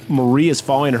 And Marie is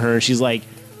following her, and she's like,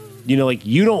 you know, like,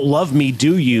 you don't love me,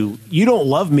 do you? You don't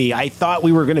love me. I thought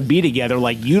we were going to be together.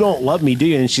 Like, you don't love me, do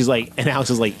you? And she's like, and Alex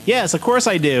is like, yes, of course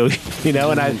I do. You know,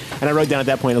 and I wrote down at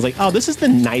that point, I was like, oh, this is the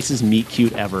nicest meet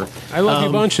cute ever. I love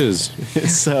you bunches.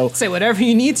 So, Say whatever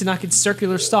you need to not get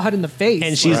circular sawed in the face.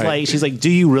 and she's Right. like,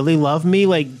 do you really love me?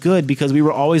 Like, good, because we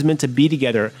were always meant to be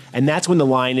together. And that's when the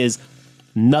line is,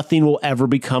 nothing will ever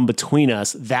become between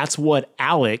us. That's what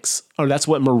that's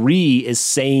what Marie is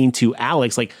saying to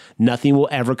Alex. Like, nothing will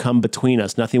ever come between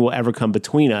us. Nothing will ever come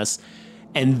between us.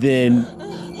 And then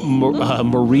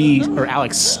Marie or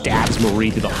Alex stabs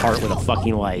Marie through the heart with a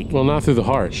fucking like. Well, not through the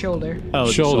heart. shoulder. Oh,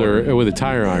 the shoulder with a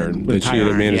tire iron that she tire had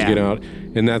iron, managed to yeah. get out.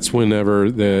 And that's whenever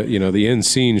the end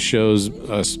scene shows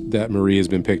us that Marie has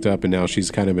been picked up and now she's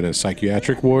kind of in a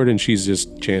psychiatric ward and she's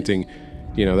just chanting,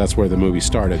 that's where the movie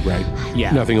started, right?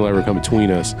 Yeah. Nothing will ever come between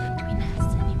us.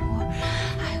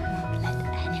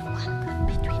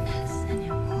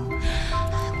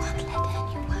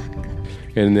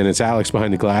 And then it's Alex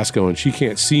behind the glass going, she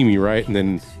can't see me, right? And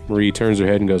then Marie turns her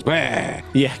head and goes, bah!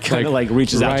 Yeah, kind of like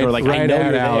reaches out to her, like, right I know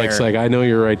at you're Alex, there. like, I know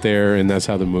you're right there, and that's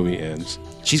how the movie ends.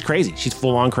 She's crazy. She's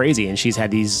full on crazy, and she's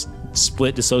had these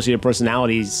split dissociative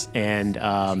personalities, and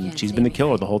she's been the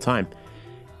killer the whole time.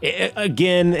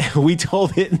 Again, we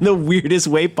told it in the weirdest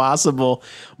way possible,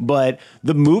 but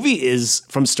the movie is,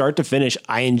 from start to finish,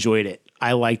 I enjoyed it.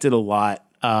 I liked it a lot.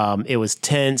 It was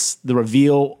tense. The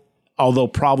reveal, although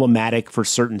problematic for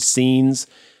certain scenes,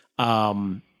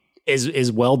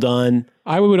 is well done.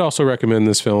 I would also recommend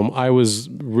this film. I was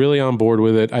really on board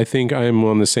with it. I think I'm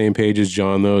on the same page as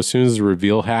John, though. As soon as the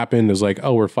reveal happened, it was like,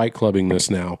 oh, we're Fight Clubbing this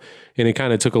now. And it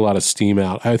kind of took a lot of steam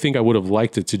out. I think I would have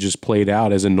liked it to just played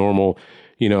out as a normal,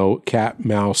 cat,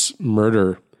 mouse,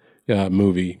 murder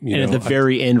movie. And at the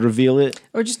very end, reveal it.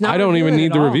 Or just not. I don't even reveal it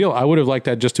need at the all. reveal. I would have liked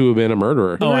that just to have been a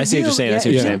murderer. Oh, I see what you're saying. I see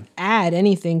what you're It saying. didn't add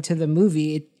anything to the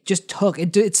movie. It just took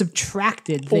it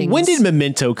subtracted Well, things. when did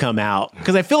Memento come out?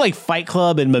 Because I feel like Fight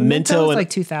Club and Memento was and like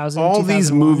 2000, all these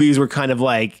 2001. movies were kind of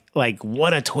like like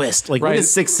what a twist. Like Right. when did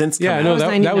Sixth Sense come Yeah, I out? know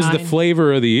that was the 99.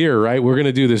 flavor of the year, right? We're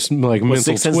gonna do this like mental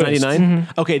Sixth Sense twist. 99?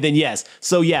 Okay, then yes.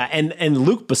 So yeah, and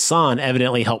Luc Besson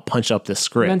evidently helped punch up the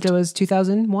script. Memento was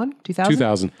 2001, 2000.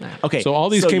 2000. Okay, So all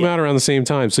these so came yeah. out around the same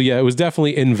time. So yeah, it was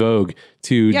definitely in vogue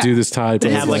to do this type To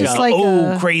of have like It's a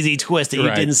like crazy twist that you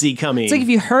Right. didn't see coming. It's like if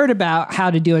you heard about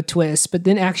how to do a twist, but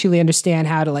then actually understand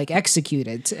how to like execute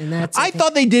it, and that's I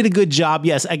thought they did a good job.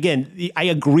 Yes, again, I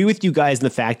agree with you guys in the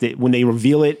fact that when they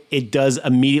reveal it, it does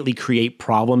immediately create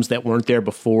problems that weren't there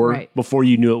before. Right. Before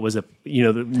you knew it was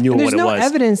knew there's what it no was.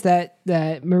 evidence that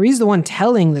Marie's the one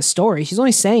telling the story. She's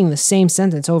only saying the same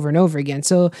sentence over and over again.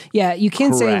 So yeah, you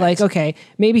can say Correct. like, okay,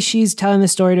 maybe she's telling the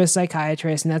story to a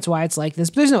psychiatrist, and that's why it's like this.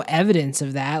 But there's no evidence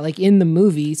of that, like in the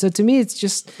movie. So to me, it's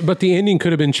just But the ending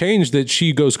could have been changed that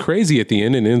she goes crazy at the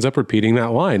end and ends up repeating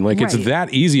that line. Like it's Right.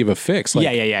 that easy of a fix. Like,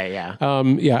 Yeah.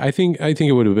 yeah, I think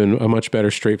it would have been a much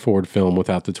better straightforward film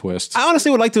without the twist. I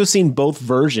honestly would like to have seen both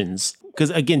versions because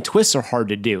again, twists are hard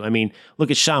to do. I mean, look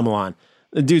at Shyamalan.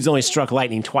 The dude's only struck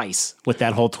lightning twice with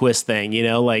that whole twist thing,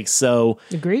 like so.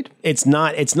 agreed. It's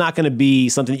not going to be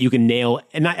something that you can nail,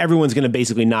 and not everyone's going to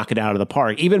basically knock it out of the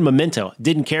park. Even Memento,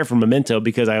 didn't care for Memento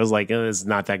because I was like, oh, it's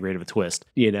not that great of a twist,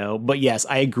 But yes,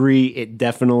 I agree. It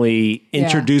definitely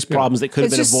introduced problems that could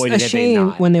have It's been just avoided a if they shame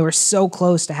not. when they were so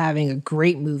close to having a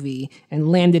great movie and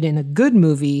landed in a good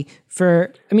movie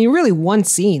for, I mean, really one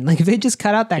scene. Like if they just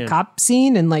cut out that cop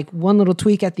scene and like one little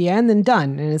tweak at the end, then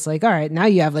done. And it's like, all right, now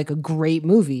you have like a great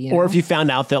movie. Or if you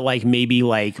found out that like maybe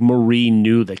like Marie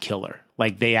knew the killer,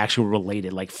 like they actually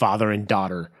related, like father and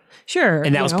daughter. sure.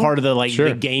 And that was part of the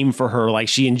the game for her. Like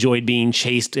she enjoyed being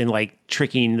chased and like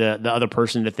tricking the other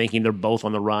person into thinking they're both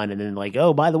on the run, and then like,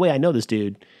 oh, by the way, I know this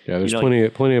dude. Yeah, there's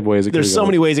plenty of ways. There's so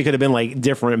many ways it could have been like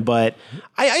different, but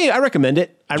I recommend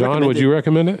it. John, would you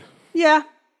recommend it? Yeah.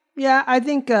 Yeah, I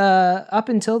think up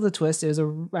until the twist, it was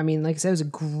like I said, it was a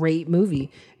great movie.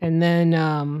 And then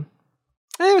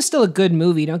it was still a good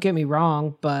movie, don't get me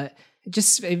wrong, but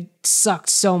it sucked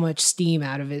so much steam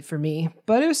out of it for me.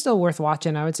 But it was still worth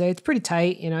watching, I would say. It's pretty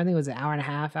tight. I think it was an hour and a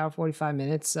half, hour 45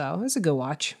 minutes. So it's a good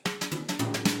watch.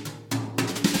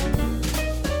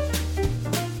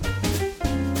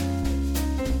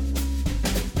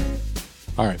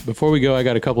 All right, before we go, I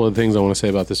got a couple of things I want to say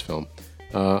about this film.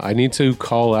 I need to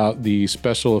call out the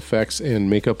special effects and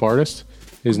makeup artist.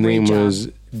 His name was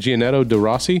Gianetto De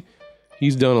Rossi.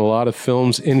 He's done a lot of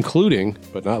films, including,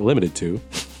 but not limited to,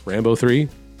 Rambo 3,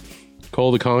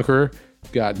 Cole the Conqueror,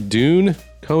 got Dune,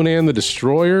 Conan the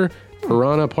Destroyer,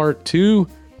 Piranha Part 2,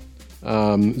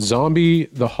 Zombie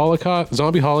Holocaust,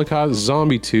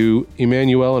 Zombie 2,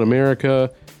 Emmanuel in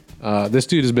America. This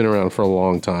dude has been around for a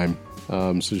long time.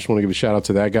 So just want to give a shout out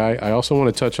to that guy. I also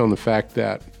want to touch on the fact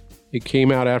that it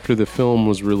came out after the film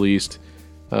was released.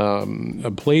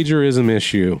 A plagiarism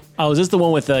issue. Oh, is this the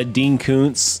one with Dean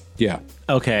Koontz? Yeah.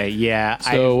 Okay, yeah.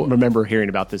 So- I remember hearing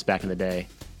about this back in the day.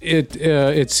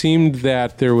 It seemed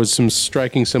that there was some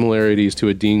striking similarities to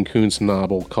a Dean Koontz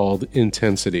novel called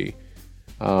Intensity.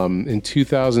 In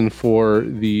 2004,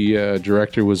 the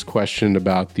director was questioned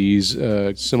about these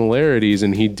similarities,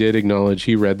 and he did acknowledge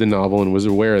he read the novel and was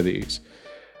aware of these.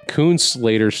 Koontz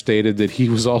later stated that he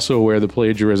was also aware of the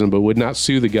plagiarism, but would not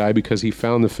sue the guy because he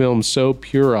found the film so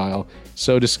puerile,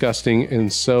 so disgusting,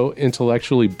 and so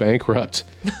intellectually bankrupt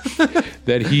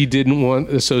that he didn't want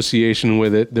association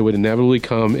with it that would inevitably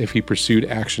come if he pursued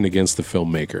action against the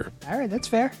filmmaker. All right, that's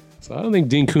fair. So I don't think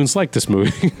Dean Koontz liked this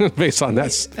movie based on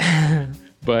that.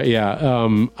 But yeah,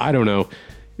 I don't know.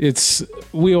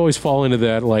 We always fall into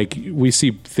that. Like we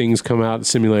see things come out,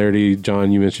 similarity.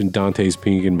 John, you mentioned Dante's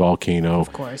Peak and Volcano.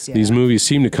 Of course, yeah. These movies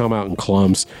seem to come out in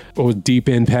clumps. With Deep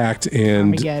Impact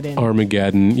and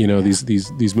Armageddon.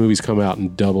 These movies come out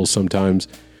in doubles sometimes.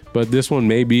 But this one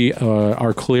may be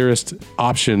our clearest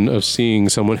option of seeing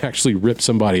someone actually rip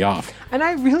somebody off. And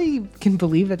I really can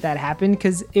believe that happened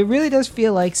because it really does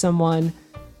feel like someone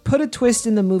put a twist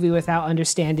in the movie without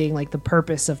understanding like the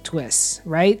purpose of twists,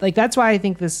 right? Like that's why I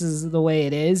think this is the way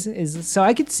it is so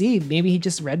I could see maybe he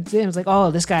just read it and was like,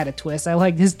 oh, this guy had a twist. I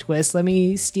like this twist. Let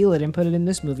me steal it and put it in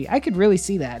this movie. I could really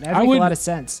see that. That would make a lot of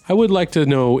sense. I would like to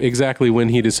know exactly when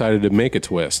he decided to make a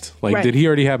twist. Like, did he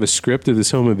already have a script of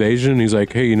this home invasion? He's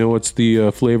like, hey, what's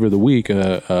the flavor of the week?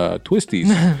 Twisties.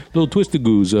 Little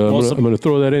twistagoos. I'm going to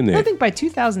throw that in there. I think by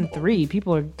 2003,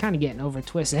 people are kind of getting over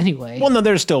twists anyway. Well, no,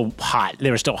 they're still hot. They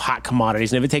were still hot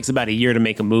commodities, and if it takes about a year to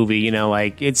make a movie,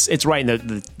 like it's right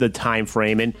in the time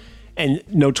frame, and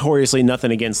notoriously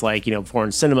nothing against like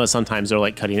foreign cinema. Sometimes they're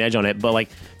like cutting edge on it, but like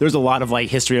there's a lot of like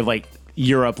history of like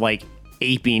Europe like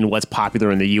aping what's popular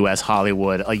in the U.S.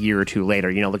 Hollywood a year or two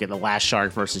later. Look at The Last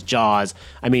Shark versus Jaws.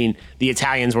 I mean, the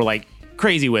Italians were like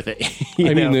crazy with it.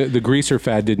 I mean, the greaser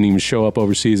fad didn't even show up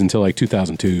overseas until like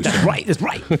 2002. So. That's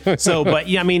right. So, but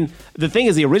yeah, I mean, the thing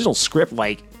is, the original script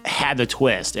like had the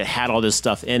twist. It had all this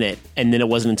stuff in it, and then it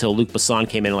wasn't until Luc Besson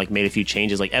came in and like made a few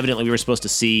changes. Like, evidently, we were supposed to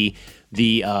see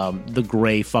the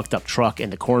gray fucked up truck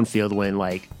in the cornfield when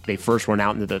like they first run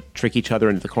out into the trick each other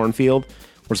into the cornfield.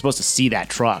 We're supposed to see that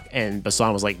truck, and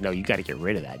Besson was like, "No, you got to get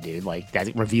rid of that, dude. Like,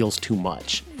 that reveals too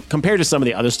much." Compared to some of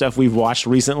the other stuff we've watched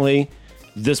recently,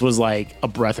 this was like a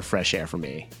breath of fresh air for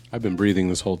me. I've been breathing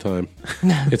this whole time.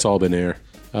 It's all been air.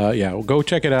 Yeah, well, go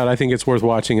check it out. I think it's worth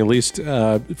watching, at least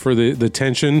for the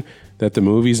tension that the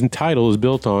movie's title is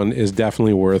built on is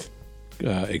definitely worth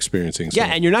experiencing. So. Yeah,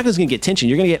 and you're not just going to get tension.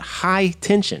 You're going to get high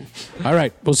tension. All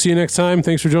right. We'll see you next time.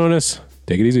 Thanks for joining us.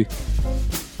 Take it easy.